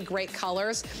in really great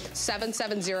colors.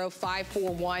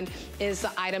 770541 is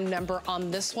the item number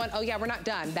on this one. Oh yeah, we're not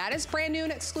done. That is brand new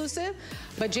and exclusive.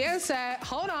 But Jan said,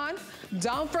 hold on,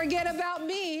 don't forget about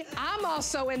me. I'm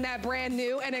also in that brand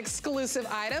new and exclusive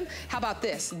item. How about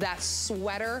this? That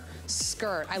sweater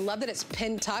skirt. I love that it's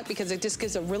pin tucked because it just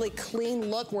gives a really clean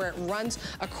look where it runs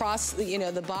across the,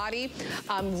 the body.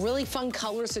 Really fun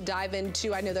colors to dive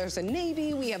into. I know there's a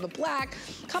navy, we have a black,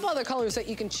 a couple other colors that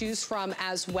you can choose from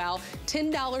as well.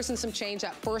 $10 and some change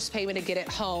that first payment to get it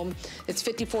home. It's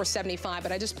 $54.75,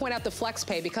 but I just point out the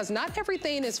FlexPay because not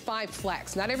everything is 5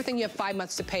 flex. Not everything you have 5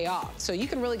 months to pay off. So you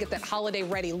can really get that holiday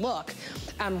ready look,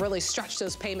 really stretch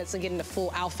those payments and get in the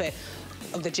full outfit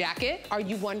of the jacket. Are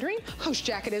you wondering whose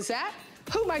jacket is that?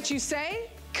 Who might you say?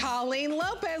 Colleen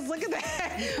Lopez, look at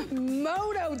that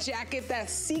moto jacket, that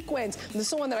sequins. This is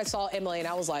the one that I saw, Emily, and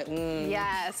I was like,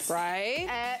 yes. Right?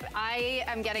 I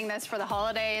am getting this for the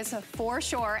holidays for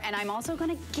sure, and I'm also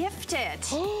gonna gift it.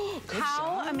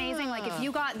 How amazing, like if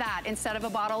you got that instead of a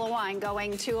bottle of wine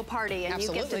going to a party and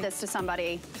you gifted this to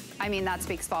somebody, I mean, that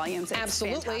speaks volumes. It's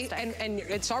absolutely, fantastic. and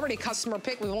it's already customer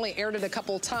pick. We've only aired it a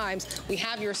couple of times. We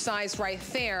have your size right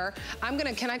there.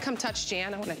 Can I come touch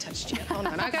Jan? I want to touch Jan. Hold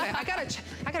on, I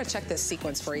gotta check this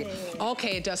sequence for you.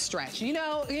 Okay, it does stretch. You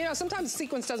know, sometimes the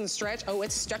sequence doesn't stretch. Oh,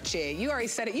 it's stretchy. You already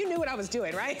said it. You knew what I was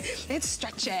doing, right? It's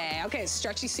stretchy. Okay, it's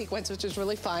stretchy sequence, which is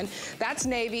really fun. That's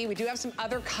navy. We do have some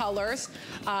other colors.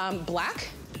 Black.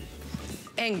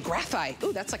 And graphite.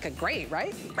 Ooh, that's like a gray,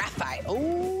 right? Graphite.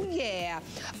 Oh, yeah.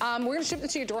 We're gonna ship it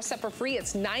to your doorstep for free.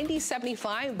 It's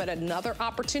 $90.75, but another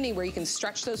opportunity where you can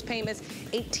stretch those payments,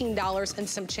 $18 and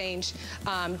some change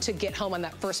to get home on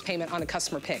that first payment on a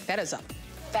customer pick. That is a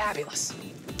fabulous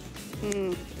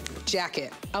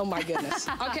jacket. Oh my goodness.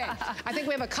 Okay, I think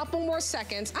we have a couple more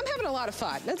seconds. I'm having a lot of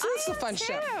fun. This is a fun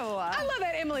show. I love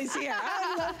that Emily's here.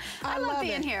 I love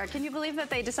being here. Can you believe that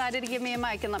they decided to give me a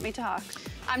mic and let me talk?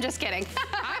 I'm just kidding.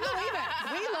 I believe it.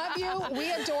 We love you.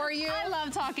 We adore you. I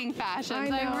love talking fashions.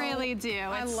 I really do.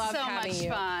 I love so much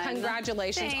fun.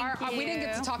 Congratulations. Thank you. We didn't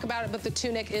get to talk about it, but the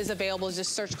tunic is available.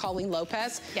 Just search Colleen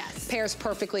Lopez. Yes. Pairs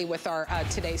perfectly with our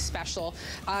today's special.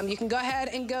 You can go ahead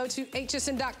and go to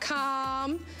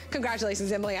hsn.com.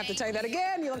 Congratulations, Emily. I have to tell you that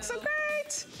again. You look so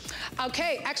great.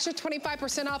 Okay, extra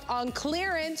 25% off on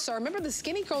clearance. So remember the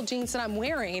skinny curl jeans that I'm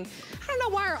wearing. I don't know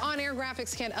why our on-air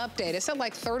graphics can't update. It said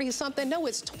like 30 something. No,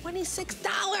 it's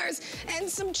 $26 and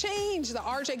some change. The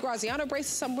RJ Graziano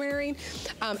braces I'm wearing.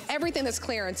 Everything that's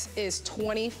clearance is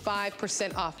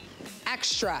 25% off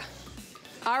extra.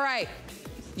 All right,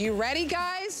 you ready,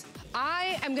 guys?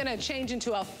 I am gonna change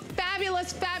into a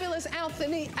fabulous, fabulous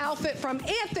outfit from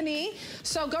Anthony.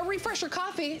 So go refresh your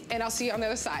coffee and I'll see you on the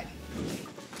other side.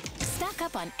 Stock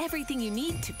up on everything you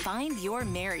need to find your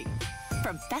Mary.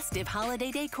 From festive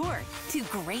holiday decor to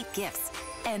great gifts.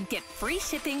 And get free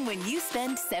shipping when you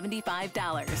spend $75.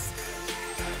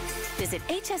 Visit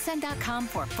hsn.com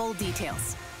for full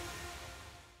details.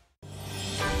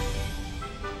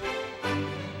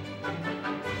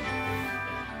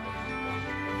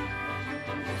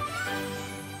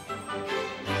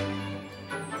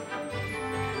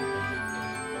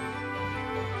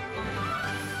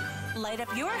 Light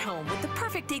up your home with the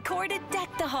perfect decor to deck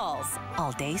the halls.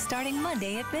 All day starting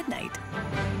Monday at midnight.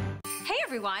 Hey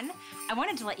everyone! I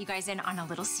wanted to let you guys in on a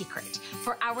little secret.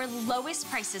 For our lowest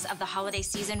prices of the holiday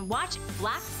season, watch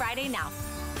Black Friday now.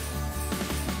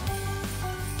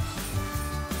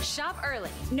 Shop early,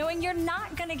 knowing you're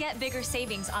not gonna get bigger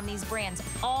savings on these brands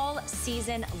all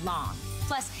season long.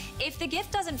 Plus, if the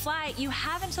gift doesn't fly, you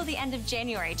have until the end of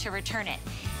January to return it.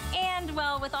 And,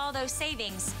 well, with all those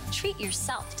savings, treat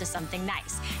yourself to something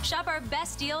nice. Shop our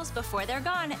best deals before they're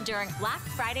gone during Black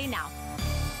Friday now.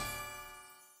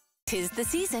 'Tis the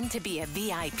season to be a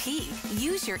VIP.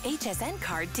 Use your HSN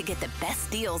card to get the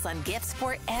best deals on gifts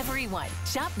for everyone.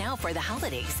 Shop now for the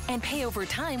holidays and pay over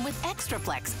time with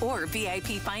ExtraFlex or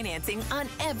VIP financing on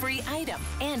every item.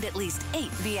 And at least 8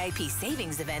 VIP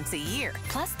savings events a year.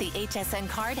 Plus, the HSN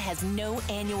card has no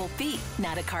annual fee.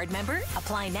 Not a card member?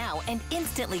 Apply now and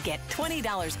instantly get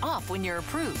 $20 off when you're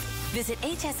approved. Visit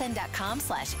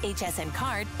hsn.com/HSN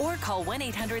card or call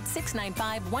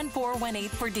 1-800-695-1418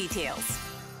 for details.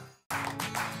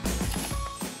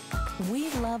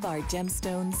 We love our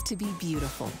gemstones to be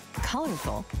beautiful,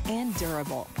 colorful, and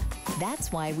durable.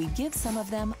 That's why we give some of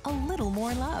them a little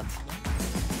more love.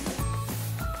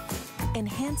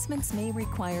 Enhancements may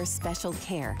require special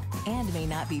care and may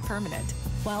not be permanent,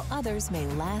 while others may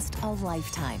last a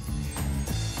lifetime.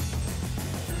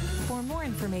 For more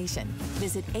information,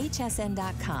 visit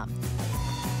hsn.com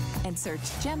and search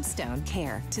Gemstone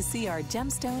Care to see our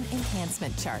gemstone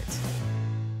enhancement chart.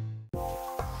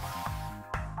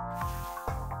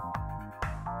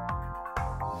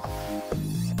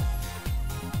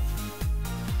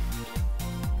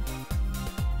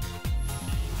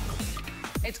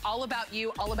 It's all about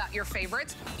you, all about your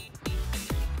favorites.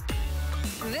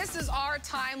 This is our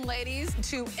time, ladies,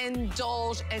 to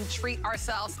indulge and treat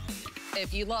ourselves.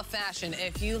 If you love fashion,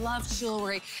 if you love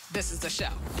jewelry, this is the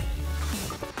show.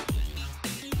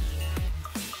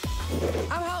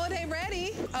 I'm holiday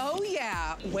ready. Oh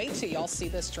yeah. Wait till y'all see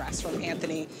this dress from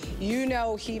Anthony. You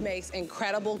know he makes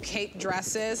incredible cape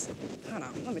dresses. I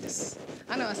don't know,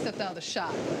 I know I stepped out of the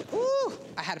shot, but ooh,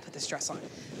 I had to put this dress on.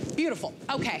 Beautiful.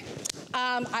 Okay,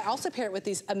 I also pair it with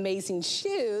these amazing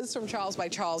shoes from Charles by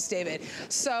Charles David.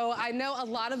 So I know a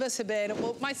lot of us have been,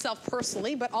 well, myself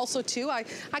personally, but also too, I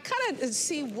kind of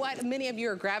see what many of you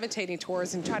are gravitating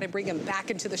towards and try to bring them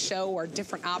back into the show or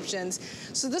different options.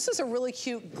 So this is a really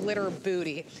cute glitter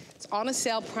booty. It's on a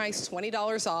sale price,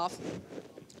 $20 off.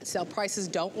 Sale prices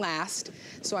don't last,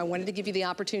 so I wanted to give you the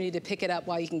opportunity to pick it up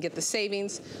while you can get the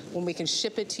savings, when we can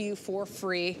ship it to you for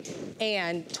free,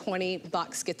 and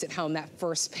 $20 gets it home, that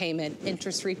first payment,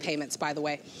 interest-free payments, by the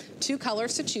way. 2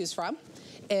 colors to choose from,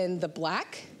 in the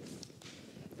black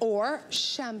or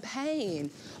champagne.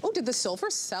 Oh, did the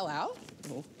silver sell out?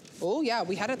 Oh yeah,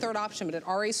 we had a third option, but it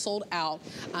already sold out.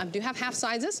 Do have half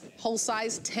sizes, whole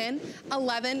size 10,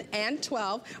 11, and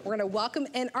 12. We're gonna welcome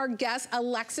in our guest,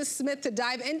 Alexis Smith, to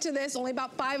dive into this. Only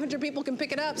about 500 people can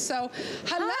pick it up, so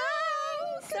hello.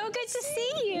 Hi, so good to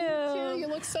see you. You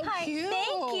look so cute.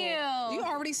 Thank you. You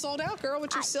already sold out, girl,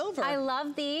 with your silver. I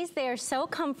love these. They are so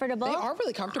comfortable. They are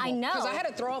really comfortable. I know. Because I had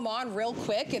to throw them on real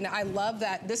quick, and I love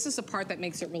that. This is the part that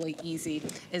makes it really easy,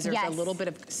 is there's a little bit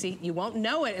of, see, you won't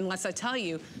know it unless I tell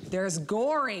you, there's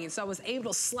goring. So I was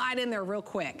able to slide in there real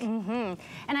quick. And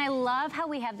I love how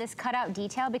we have this cutout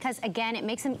detail because, again, it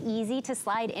makes them easy to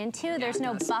slide into. Yeah, there's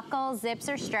no buckles, zips,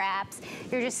 or straps.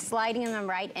 You're just sliding them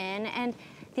right in. And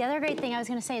the other great thing I was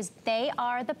gonna say is they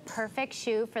are the perfect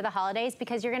shoe for the holidays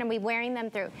because you're gonna be wearing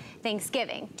them through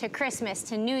Thanksgiving, to Christmas,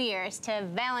 to New Year's, to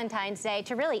Valentine's Day,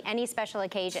 to really any special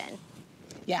occasion.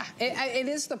 Yeah, it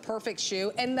is the perfect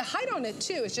shoe. And the height on it,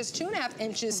 too, is just 2.5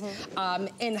 inches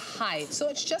in height. So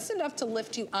it's just enough to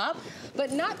lift you up,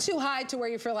 but not too high to where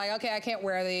you feel like, okay, I can't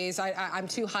wear these. I'm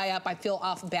too high up. I feel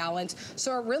off balance.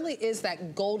 So it really is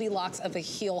that Goldilocks of the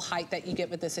heel height that you get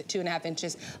with this at 2.5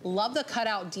 inches. Love the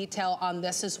cutout detail on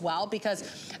this as well, because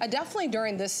definitely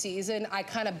during this season, I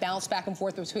kind of bounce back and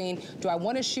forth between, do I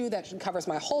want a shoe that covers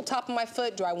my whole top of my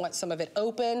foot? Do I want some of it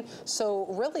open? So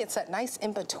really, it's that nice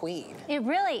in-between. It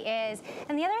really is.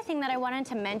 And the other thing that I wanted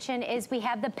to mention is we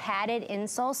have the padded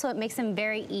insole, so it makes them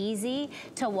very easy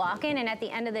to walk in. And at the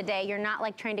end of the day, you're not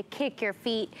like trying to kick your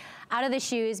feet out of the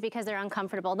shoes because they're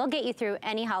uncomfortable. They'll get you through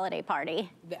any holiday party.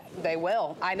 They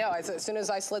will. I know. As soon as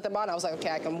I slid them on, I was like, okay,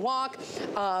 I can walk.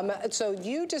 So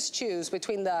you just choose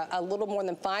between a little more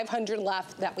than 500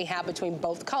 left that we have between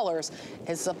both colors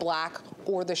is the black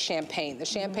or the champagne. The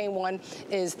champagne one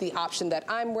is the option that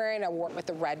I'm wearing. I wore it with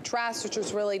the red dress, which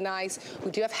was really nice.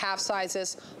 We do have half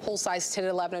sizes, whole size 10,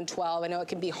 11, and 12. I know it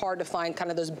can be hard to find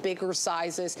kind of those bigger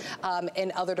sizes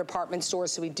in other department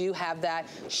stores, so we do have that.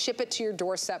 Ship it to your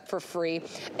doorstep for free.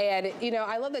 And, you know,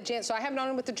 I love that Jan, so I have it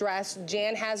on with the dress.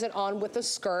 Jan has it on with the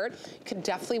skirt. You could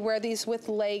definitely wear these with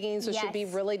leggings, which would be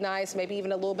really nice. Maybe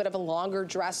even a little bit of a longer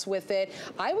dress with it.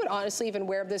 I would honestly even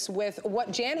wear this with what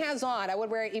Jan has on. I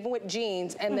would wear it even with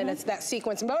jeans, and then it's that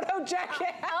sequence moto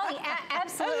jacket. Oh, yeah,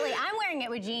 absolutely. I'm wearing it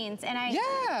with jeans, and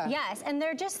yes, and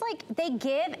they're just like, they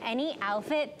give any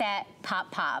outfit that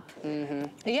pop.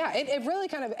 Yeah, it really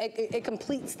kind of, it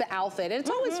completes the outfit. And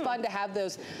it's always fun to have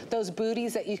those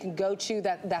booties that you can go to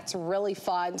that's really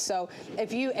fun. So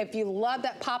if you love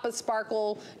that pop of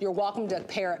sparkle, you're welcome to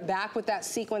pair it back with that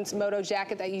sequence moto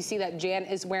jacket that you see that Jan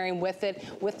is wearing with it,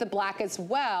 with the black as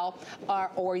well.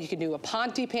 Or you can do a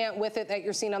ponte pant with it that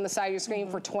you're seeing on the side of your screen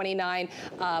for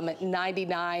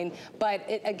 $29.99. But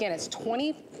again, it's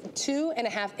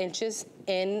 22.5 inches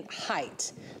in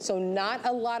height. So not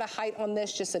a lot of height on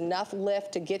this, just enough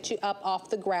lift to get you up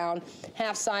off the ground.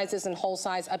 Half sizes and whole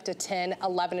size up to 10,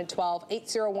 11, and 12.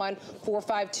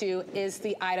 801-452 is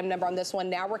the item number on this one.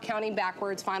 Now we're counting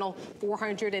backwards. Final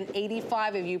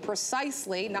 485 of you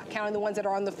precisely, not counting the ones that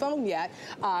are on the phone yet,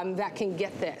 that can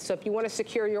get this. So if you want to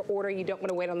secure your order, you don't want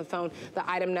to wait on the phone, the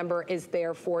item number is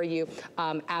there for you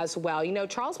as well. You know,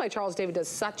 Charles by Charles David does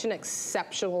such an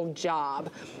exceptional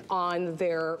job on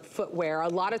their footwear. A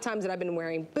lot of times that I've been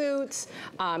wearing boots,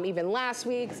 even last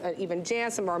week, even Jan,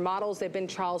 some of our models, they've been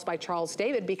Charles by Charles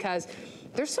David because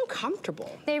they're so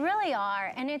comfortable. They really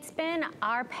are, and it's been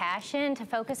our passion to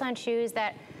focus on shoes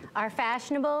that are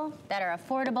fashionable, that are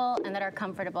affordable, and that are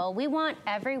comfortable. We want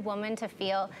every woman to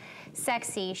feel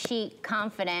sexy, chic,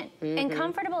 confident, and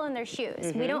comfortable in their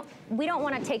shoes. We don't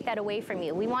want to take that away from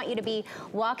you. We want you to be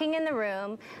walking in the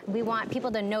room. We want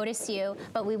people to notice you,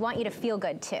 but we want you to feel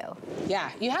good too. Yeah,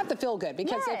 you have to feel good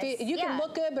because if you can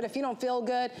look good, but if you don't feel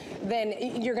good,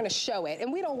 then you're going to show it.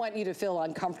 And we don't want you to feel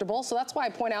uncomfortable. So that's why I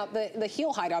point out the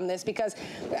heel height on this because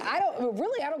I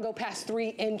don't go past 3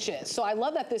 inches. So I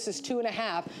love that this is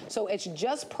 2.5, So it's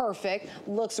just perfect,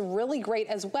 looks really great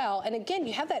as well. And again,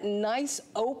 you have that nice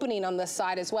opening on the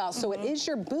side as well. So it is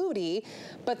your booty,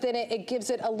 but then it gives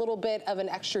it a little bit of an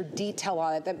extra detail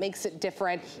on it that makes it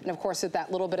different. And of course, with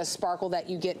that little bit of sparkle that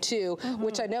you get too,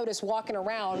 which I noticed walking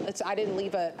around, I didn't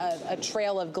leave a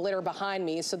trail of glitter behind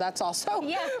me. So that's also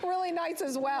really nice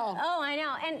as well. Oh, I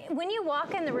know. And when you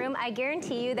walk in the room, I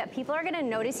guarantee you that people are going to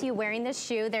notice you wearing this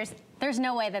shoe. There's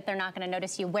no way that they're not going to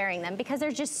notice you wearing them because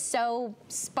they're just so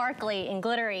sparkly and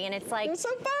glittery, and it's like it's so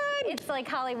fun. It's like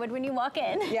Hollywood when you walk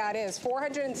in. Yeah, it is.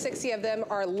 460 of them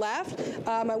are left.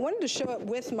 I wanted to show it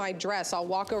with my dress. I'll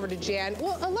walk over to Jan.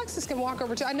 Well, Alexis can walk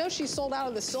over too. I know she sold out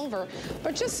of the silver,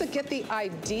 but just to get the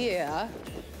idea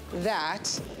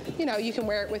that, you know, you can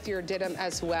wear it with your denim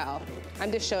as well.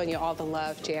 I'm just showing you all the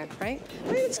love, Jan, right?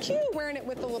 I mean, it's cute wearing it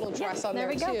with the little dress on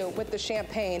there too, with the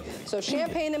champagne. So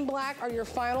champagne and black are your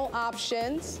final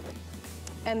options.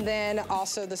 And then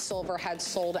also the silver had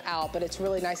sold out, but it's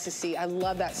really nice to see. I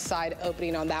love that side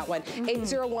opening on that one.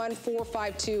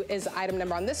 801452 is the item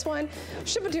number on this one.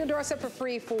 Ship it to your doorstep for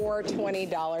free for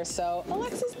 $20. So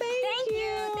Alexis, thank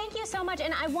you. Thank you so much.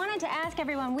 And I wanted to ask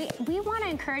everyone, we want to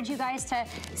encourage you guys to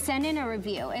send in a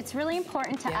review. It's really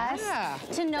important to us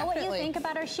to know what you think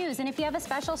about our shoes. And if you have a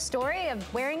special story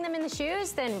of wearing them in the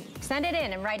shoes, then send it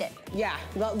in and write it. Yeah,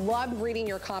 love reading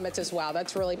your comments as well.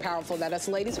 That's really powerful that us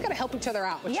ladies, we got to help each other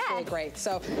out, which is really great.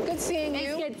 So good seeing you.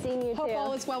 It's good seeing you Hope too.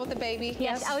 all is well with the baby.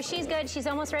 Yes. Oh, she's good. She's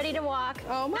almost ready to walk.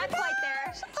 Oh my Not quite there.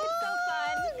 It's so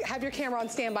fun. Have your camera on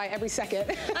standby every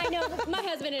second. I know. My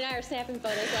husband and I are snapping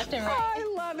photos left and right.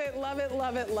 I love it, love it,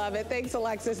 love it, love it. Thanks,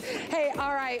 Alexis. Hey,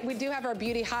 all right, we do have our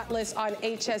beauty hot list on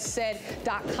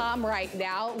hsn.com right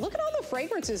now. Look at all the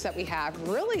fragrances that we have.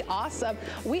 Really awesome.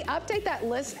 We update that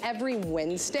list every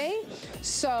Wednesday.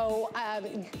 So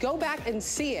go back and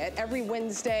see it every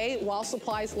Wednesday while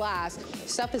supplies last.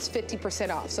 Stuff is 50%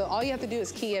 off. So all you have to do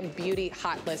is key in beauty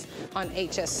hot list on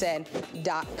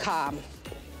hsn.com.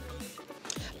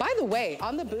 By the way,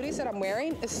 on the booties that I'm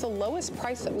wearing, it's the lowest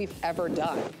price that we've ever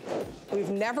done.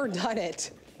 We've never done it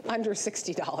under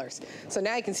 $60. So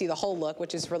now you can see the whole look,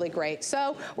 which is really great.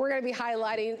 So we're gonna be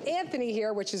highlighting Anthony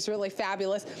here, which is really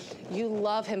fabulous. You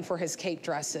love him for his cape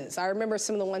dresses. I remember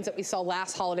some of the ones that we saw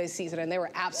last holiday season and they were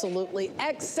absolutely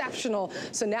exceptional.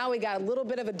 So now we got a little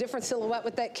bit of a different silhouette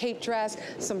with that cape dress,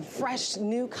 some fresh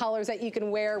new colors that you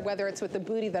can wear, whether it's with the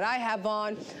booty that I have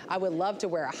on. I would love to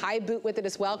wear a high boot with it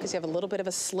as well because you have a little bit of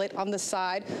a slit on the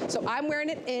side. So I'm wearing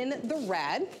it in the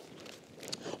red.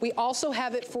 We also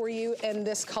have it for you in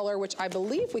this color, which I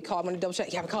believe we call, I'm gonna double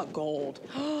check, yeah, we call it gold.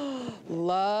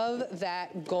 Love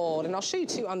that gold. And I'll show you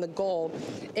too on the gold.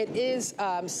 It is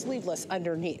sleeveless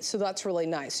underneath, so that's really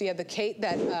nice. So you have the cape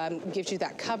that gives you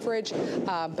that coverage,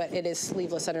 but it is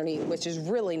sleeveless underneath, which is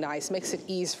really nice, makes it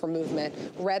ease for movement.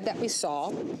 Red that we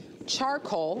saw,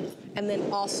 charcoal, and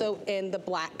then also in the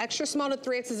black. Extra small to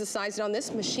 3X is the size on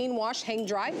this. Machine wash, hang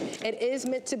dry. It is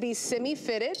meant to be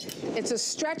semi-fitted. It's a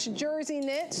stretch jersey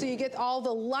knit, so you get all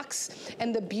the luxe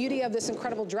and the beauty of this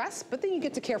incredible dress, but then you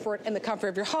get to care for it in the comfort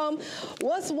of your home.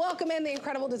 Let's welcome in the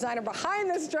incredible designer behind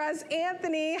this dress,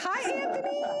 Anthony. Hi,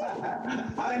 Anthony.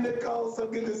 Hi, Nicole. So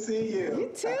good to see you.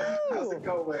 You too. How's it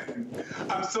going?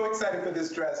 I'm so excited for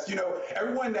this dress. You know,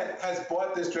 everyone that has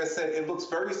bought this dress said it looks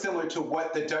very similar to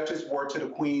what the Duchess wore to the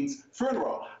Queen's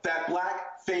funeral, that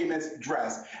black famous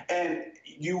dress. And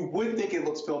you would think it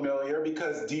looks familiar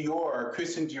because Dior,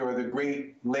 Christian Dior, the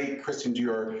great late Christian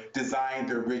Dior, designed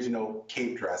the original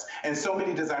cape dress. And so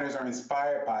many designers are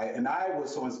inspired by it. And I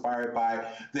was so inspired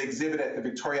by the exhibit at the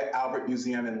Victoria Albert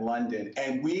Museum in London.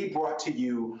 And we brought to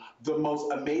you the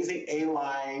most amazing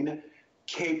A-line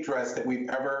cape dress that we've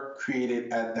ever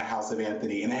created at the House of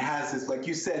Anthony. And it has this, like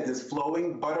you said, this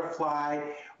flowing butterfly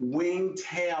wing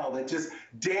tail that just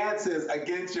dances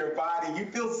against your body. You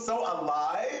feel so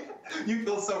alive, you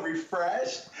feel so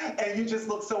refreshed, and you just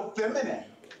look so feminine.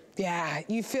 Yeah,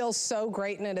 you feel so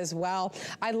great in it as well.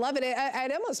 I love it.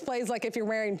 It almost plays like if you're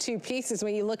wearing two pieces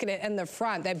when you look at it in the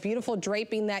front. That beautiful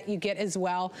draping that you get as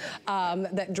well,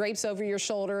 that drapes over your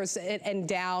shoulders and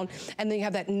down. And then you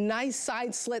have that nice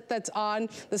side slit that's on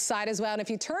the side as well. And if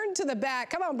you turn to the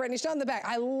back, come on, Brittany, show on the back.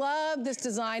 I love this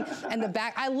design and the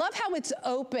back. I love how it's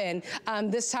open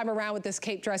this time around with this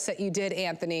cape dress that you did,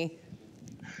 Anthony.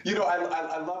 You know,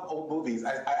 I love old movies.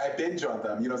 I binge on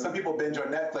them. You know, some people binge on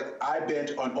Netflix. I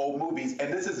binge on old movies.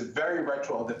 And this is very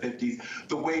retro of the 50s.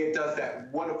 The way it does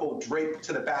that wonderful drape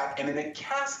to the back, and then it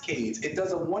cascades. It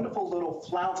does a wonderful little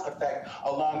flounce effect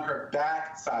along her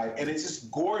back side. And it's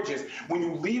just gorgeous. When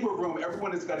you leave a room,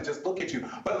 everyone is going to just look at you.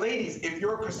 But ladies, if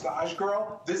you're a corsage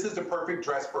girl, this is the perfect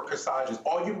dress for corsages.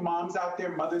 All you moms out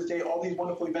there, Mother's Day, all these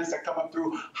wonderful events that come up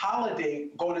through holiday,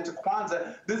 going into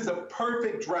Kwanzaa, this is a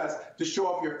perfect dress to show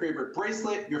off your favorite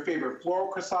bracelet, your favorite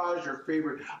floral corsage, your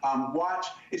favorite watch.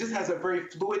 It just has a very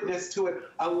fluidness to it.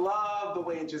 I love the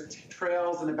way it just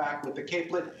trails in the back with the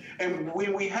capelet. And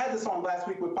when we had this on last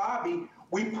week with Bobby,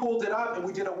 we pulled it up and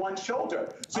we did a one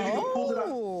shoulder. So you can pull it up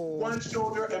one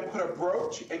shoulder and put a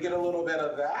brooch and get a little bit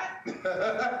of that.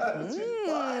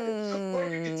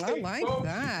 I like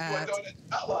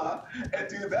that. And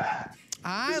do that.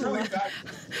 I'm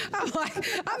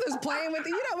just playing with it.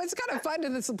 You know, it's kind of fun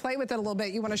to play with it a little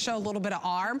bit. You want to show a little bit of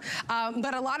arm.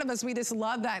 But a lot of us, we just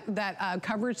love that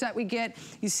coverage that we get.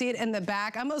 You see it in the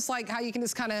back. Almost like how you can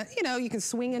just kind of, you know, you can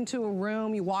swing into a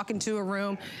room, you walk into a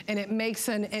room, and it makes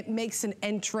an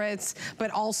entrance. But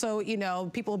also, you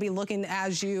know, people will be looking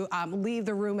as you leave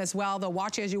the room as well. They'll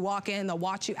watch you as you walk in. They'll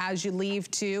watch you as you leave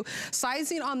too.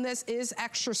 Sizing on this is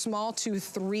extra small to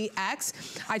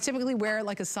 3X. I typically wear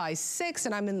like a size 6.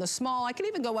 And I'm in the small. I can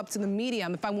even go up to the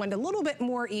medium if I wanted a little bit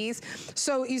more ease.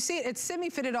 So you see, it's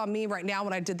semi-fitted on me right now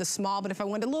when I did the small, but if I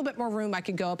wanted a little bit more room, I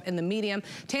could go up in the medium.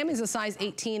 Tammy's a size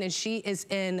 18 and she is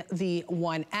in the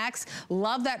 1X.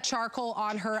 Love that charcoal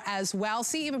on her as well.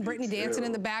 See, even Brittany dancing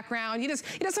in the background. You just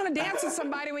want to dance with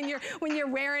somebody when you're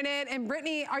wearing it. And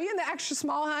Brittany, are you in the extra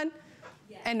small, hun?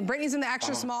 And Brittany's in the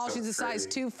extra small. She's a size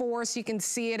 2-4, so you can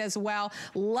see it as well.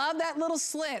 Love that little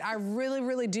slit. I really,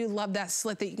 really do love that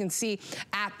slit that you can see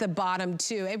at the bottom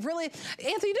too. It really,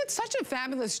 Anthony, you did such a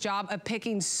fabulous job of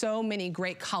picking so many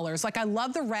great colors. Like I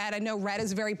love the red. I know red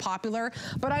is very popular,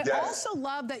 but I also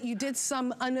love that you did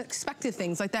some unexpected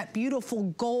things like that beautiful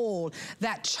gold,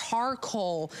 that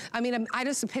charcoal. I mean, I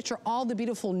just picture all the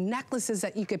beautiful necklaces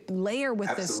that you could layer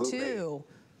with this too.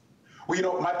 Well, you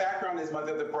know, my background is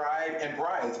Mother of the Bride and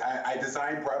Brides. I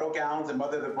design bridal gowns and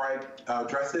Mother of the Bride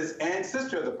dresses and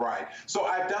Sister of the Bride. So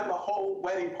I've done the whole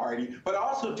wedding party, but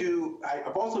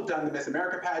I've also done the Miss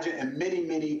America pageant and many,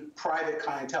 many private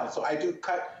clientele. So I do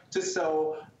cut to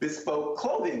sew bespoke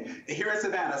clothing here in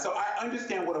Savannah. So I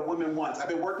understand what a woman wants. I've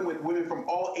been working with women from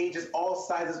all ages, all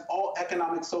sizes, all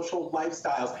economic, social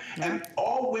lifestyles, and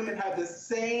all women have the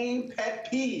same pet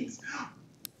peeves.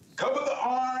 Cover the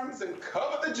arms and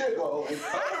cover the jiggle and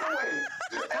cover the waist.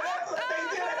 And that's what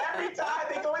they do every time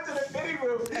they go into the fitting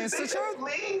room. It's the truth.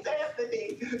 Please,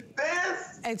 Anthony,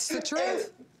 this. It's the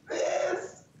truth.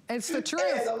 This. It's the truth.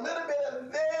 And a little bit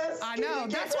of this. I know.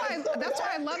 That's why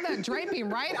I love that draping,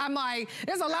 right? I'm like,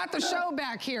 there's a lot to show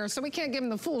back here, so we can't give them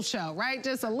the full show, right?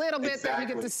 Just a little bit that you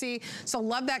get to see. So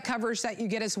love that coverage that you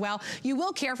get as well. You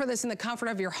will care for this in the comfort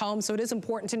of your home, so it is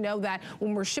important to know that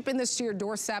when we're shipping this to your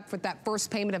doorstep with that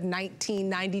first payment of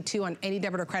 $19.92 on any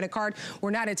debit or credit card,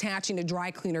 we're not attaching a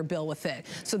dry cleaner bill with it.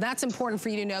 So that's important for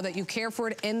you to know that you care for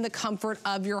it in the comfort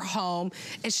of your home.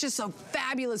 It's just a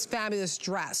fabulous, fabulous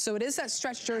dress. So it is that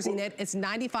stretch jersey knit. It's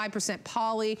 95%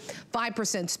 poly, 5%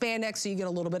 spandex, so you get a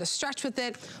little bit of stretch with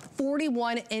it.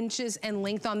 41 inches in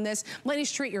length on this.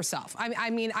 Ladies, treat yourself.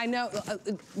 I mean, I know,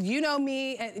 you know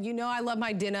me, you know I love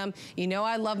my denim, you know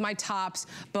I love my tops,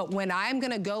 but when I'm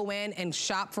gonna go in and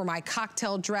shop for my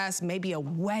cocktail dress, maybe a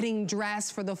wedding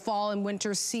dress for the fall and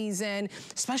winter season,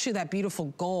 especially that beautiful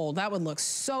gold, that would look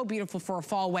so beautiful for a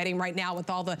fall wedding right now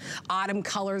with all the autumn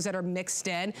colors that are mixed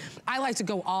in. I like to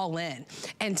go all in.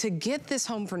 And to get this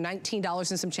home for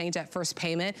 $19 and some change at first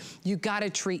payment, you gotta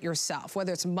treat yourself.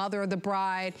 Whether it's Mother of the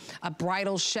Bride, a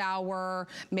bridal shower,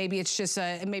 maybe it's just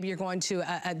maybe you're going to,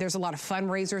 there's a lot of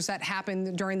fundraisers that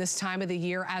happen during this time of the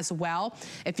year as well.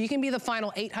 If you can be the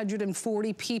final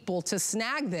 840 people to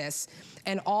snag this,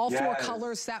 and all four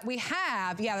colors that we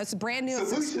have, that's brand new,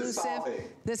 it's exclusive.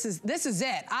 This is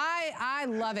it. I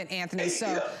love it, Anthony.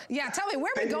 So yeah, tell me,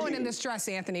 where are we going in this dress,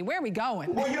 Anthony? Where are we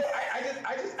going? Well, you know,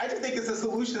 I just think it's a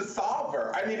solution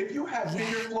solver. I mean, if you have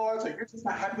finger flaws, or you're just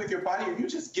not happy with your body, or you're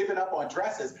just giving up on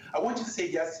dresses, I want you to say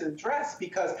yes to the dress,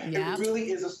 because it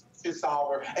really is a solution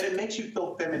solver, and it makes you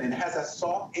feel feminine. It has a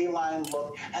soft A-line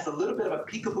look, has a little bit of a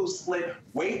peekaboo slit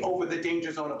way over the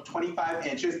danger zone of 25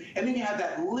 inches, and then you have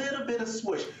that little bit of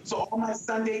swoosh. So all my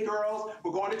Sunday girls,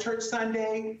 we're going to church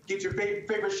Sunday, get your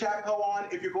favorite chapeau on.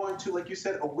 If you're going to, like you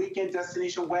said, a weekend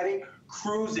destination wedding,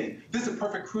 cruising. This is a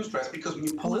perfect cruise dress, because when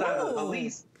you pull it out of the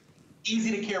valise,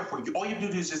 easy to care for. All you have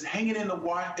to do is just hang it in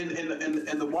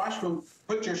the washroom,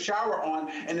 put your shower on,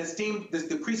 and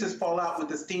the creases fall out with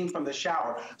the steam from the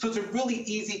shower. So it's a really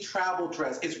easy travel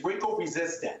dress. It's wrinkle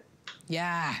resistant.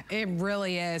 Yeah, it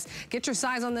really is. Get your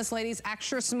size on this, ladies.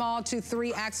 Extra small to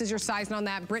 3X is your size on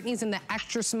that. Brittany's in the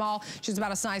extra small. She's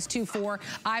about a size 2-4.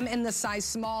 I'm in the size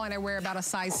small, and I wear about a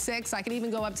size 6. I can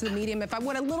even go up to the medium if I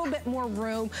want a little bit more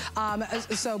room.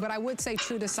 But I would say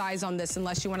true to size on this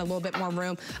unless you want a little bit more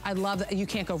room. I love that. You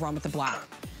can't go wrong with the black.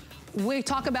 We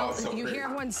talk about, you hear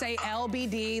everyone say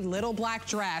LBD, little black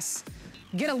dress.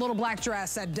 Get a little black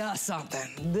dress that does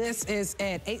something. This is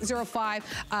it. 805.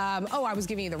 Oh, I was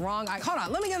giving you the wrong. Hold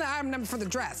on. Let me get the item number for the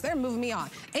dress. They're moving me on.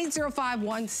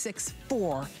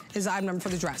 805164 is the item number for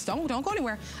the dress. Don't go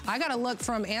anywhere. I got a look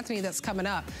from Anthony that's coming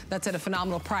up that's at a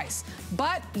phenomenal price.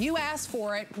 But you asked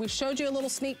for it. We showed you a little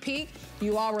sneak peek.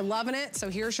 You all were loving it. So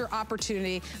here's your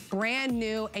opportunity. Brand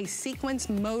new, a sequence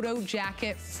moto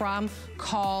jacket from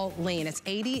Colleen. It's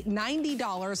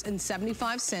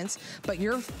 $90.75, but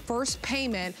your first payment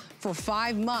for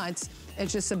 5 months,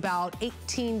 it's just about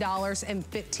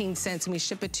 $18.15, and we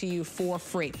ship it to you for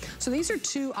free. So these are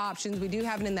two options. We do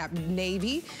have it in that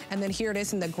navy, and then here it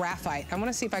is in the graphite. I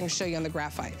wanna see if I can show you on the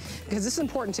graphite, because this is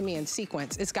important to me in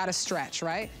sequence. It's gotta stretch,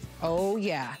 right? Oh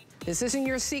yeah. This isn't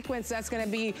your sequence that's gonna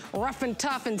be rough and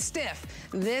tough and stiff.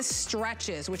 This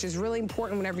stretches, which is really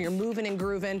important whenever you're moving and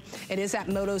grooving. It is that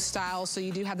moto style, so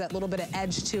you do have that little bit of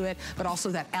edge to it, but also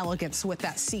that elegance with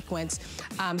that sequence.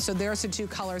 So there's the two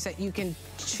colors that you can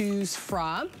choose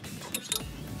from.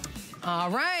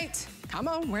 All right, come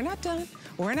on, we're not done.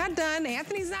 We're not done.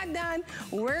 Anthony's not done.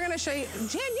 We're gonna show you.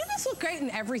 Jan, you just look great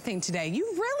in everything today. You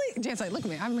really, Jan's like, look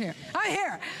at me, I'm here. I'm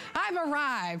here, I've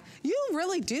arrived. You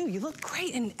really do. You look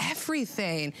great in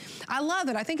everything. I love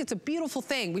it. I think it's a beautiful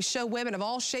thing. We show women of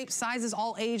all shapes, sizes,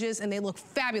 all ages, and they look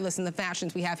fabulous in the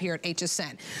fashions we have here at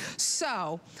HSN.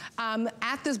 So,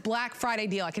 at this Black Friday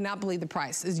deal, I cannot believe the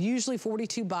price. It's usually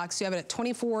 $42. You have it at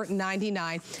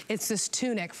 $24.99. It's this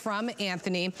tunic from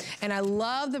Anthony, and I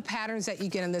love the patterns that you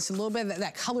get in this. A little bit of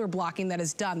that color blocking that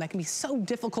is done. That can be so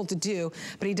difficult to do,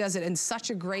 but he does it in such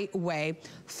a great way.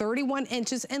 31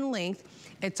 inches in length.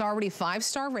 It's already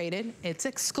 5-star rated. It's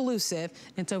exclusive.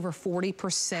 It's over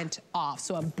 40% off.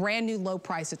 So a brand new low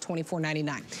price at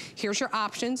 $24.99. Here's your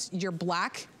options, your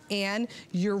black and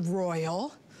your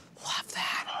royal. Love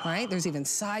that, right? There's even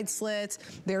side slits.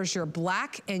 There's your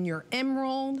black and your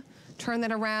emerald. Turn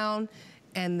that around.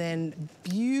 And then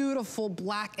beautiful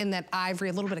black and that ivory,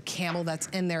 a little bit of camel that's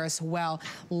in there as well.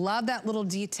 Love that little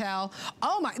detail.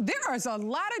 Oh my, there is a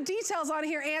lot of details on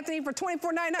here, Anthony, for $24.99.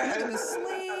 Look at the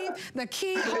sleeve, the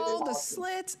keyhole, the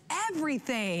slits,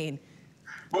 everything.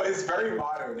 Well, it's very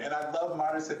modern, and I love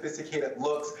modern, sophisticated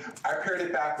looks. I paired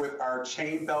it back with our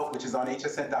chain belt, which is on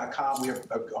hsn.com. We have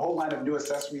a whole line of new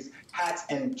accessories, hats,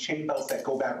 and chain belts that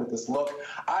go back with this look.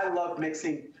 I love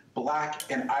mixing black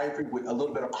and ivory with a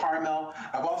little bit of caramel.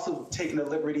 I've also taken the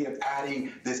liberty of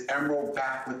adding this emerald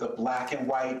back with the black and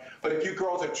white. But if you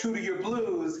girls are true to your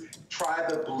blues, try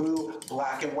the blue,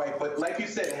 black, and white. But like you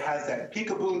said, it has that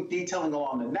peekaboo detailing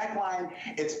along the neckline.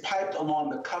 It's piped along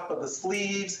the cuff of the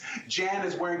sleeves. Jan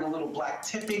is wearing a little black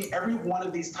tipping. Every one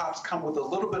of these tops come with a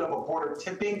little bit of a border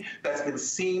tipping that's been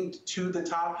seamed to the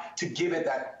top to give it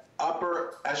that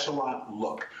upper echelon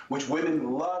look, which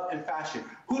women love in fashion.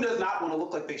 Who does not want to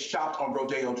look like they shopped on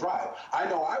Rodeo Drive? I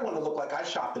know I want to look like I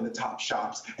shop in the top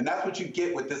shops, and that's what you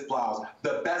get with this blouse,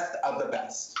 the best of the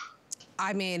best.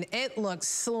 I mean, it looks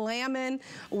slamming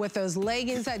with those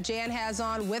leggings that Jan has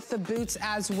on, with the boots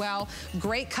as well.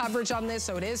 Great coverage on this,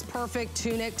 so it is perfect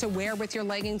tunic to wear with your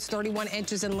leggings, 31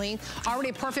 inches in length. Already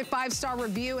a perfect 5-star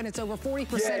review, and it's over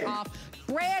 40% off.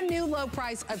 Brand new low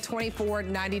price of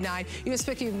 $24.99. You just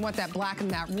pick if you want that black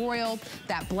and that royal,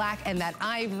 that black and that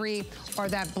ivory, or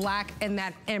that black and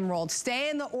that emerald. Stay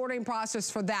in the ordering process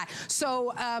for that.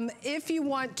 So if you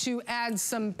want to add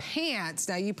some pants,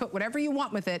 now you put whatever you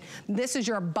want with it. This is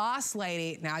your boss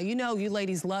lady. Now you know you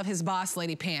ladies love his boss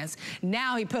lady pants.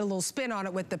 Now he put a little spin on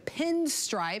it with the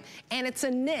pinstripe, and it's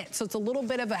a knit, so it's a little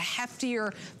bit of a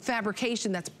heftier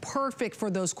fabrication that's perfect for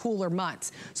those cooler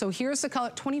months. So here's the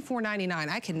color, $24.99.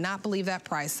 I cannot believe that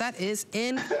price. That is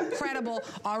incredible.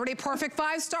 Already perfect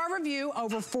 5-star review,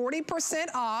 over 40%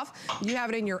 off. You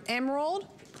have it in your emerald,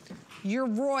 your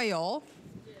royal,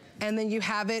 and then you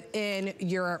have it in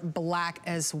your black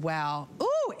as well.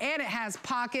 Ooh, and it has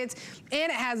pockets,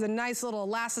 and it has a nice little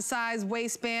elasticized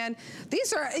waistband.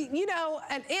 These are, you know,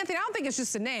 and Anthony, I don't think it's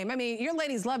just a name. I mean, your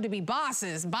ladies love to be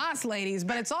bosses, boss ladies,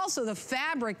 but it's also the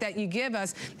fabric that you give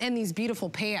us in these beautiful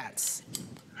pants.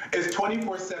 It's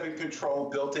 24/7 control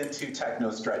built into Techno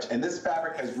Stretch, and this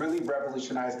fabric has really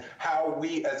revolutionized how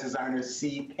we as designers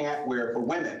see pant wear for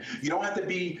women. You don't have to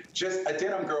be just a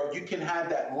denim girl. You can have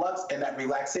that luxe and that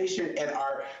relaxation in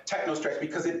our Techno Stretch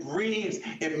because it breathes,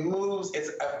 it moves, it's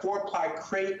a 4-ply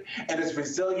crepe, and it's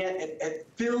resilient. It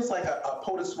feels like a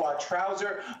pot de soie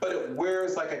trouser, but it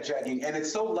wears like a jegging, and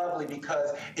it's so lovely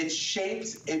because it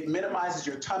shapes, it minimizes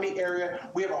your tummy area.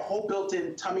 We have a whole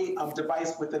built-in tummy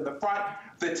device within the front.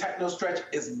 The Techno Stretch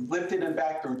is lifted and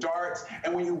back through darts,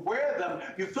 and when you wear them,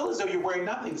 you feel as though you're wearing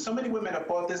nothing. So many women have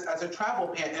bought this as a travel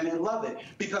pant, and they love it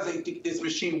because it's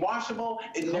machine washable,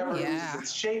 it never loses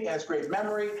its shape, it has great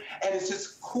memory, and it's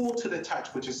just cool to the touch,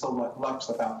 which is so luxe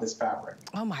about this fabric.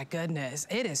 Oh my goodness,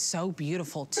 it is so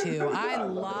beautiful too. I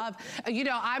love, you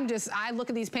know, I look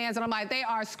at these pants and I'm like, they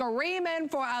are screaming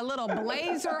for a little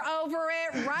blazer over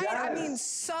it, right? Yes. I mean,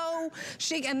 so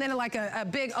chic, and then like a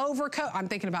big overcoat. I'm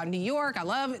thinking about New York.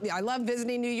 I love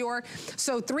visiting New York.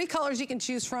 So 3 colors you can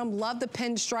choose from. Love the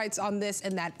pinstripes on this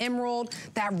and that emerald,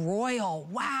 that royal.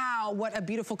 Wow, what a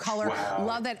beautiful color. Wow.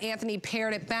 Love that Anthony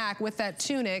paired it back with that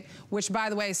tunic, which, by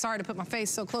the way, sorry to put my face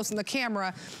so close in the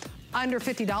camera, under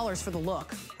 $50 for the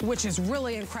look, which is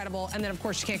really incredible. And then, of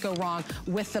course, you can't go wrong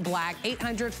with the black.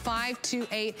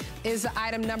 800-528 is the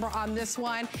item number on this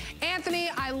one. Anthony,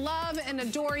 I love and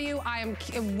adore you. I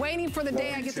am waiting for the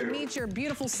day I get to meet your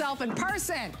beautiful self in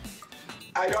person.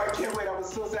 I know, I can't wait. I was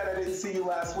so sad I didn't see you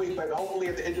last week, but hopefully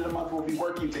at the end of the month we'll be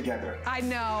working together. I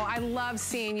know. I love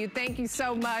seeing you. Thank you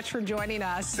so much for joining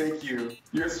us. Thank you.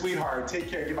 You're a sweetheart. Take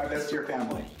care. Give my best to your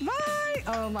family. Bye.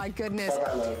 Oh, my goodness.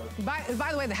 Bye-bye, love.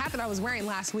 By the way, the hat that I was wearing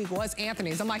last week was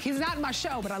Anthony's. I'm like, he's not in my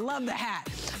show, but I love the hat.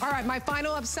 All right, my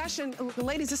final obsession.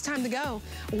 Ladies, it's time to go.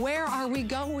 Where are we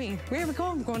going? Where are we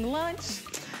going? We're going to lunch.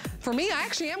 For me, I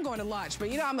actually am going to lunch,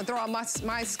 but you know I'm gonna throw on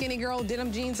my skinny girl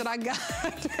denim jeans that I got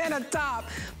and a top.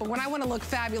 But when I wanna look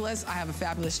fabulous, I have a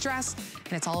fabulous dress,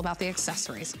 and it's all about the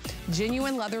accessories.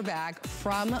 Genuine leather bag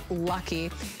from Lucky.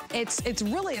 It's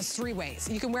really as 3 ways.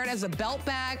 You can wear it as a belt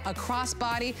bag, a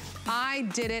crossbody. I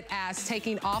did it as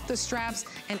taking off the straps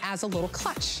and as a little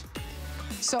clutch.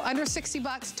 So under 60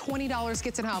 bucks, $20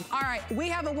 gets it home. All right, we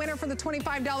have a winner for the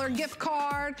 $25 gift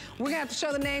card. We're gonna have to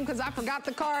show the name because I forgot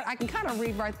the card. I can kind of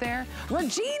read right there.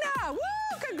 Regina, woo!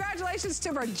 Congratulations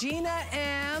to Regina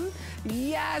M.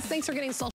 Yes, thanks for getting social.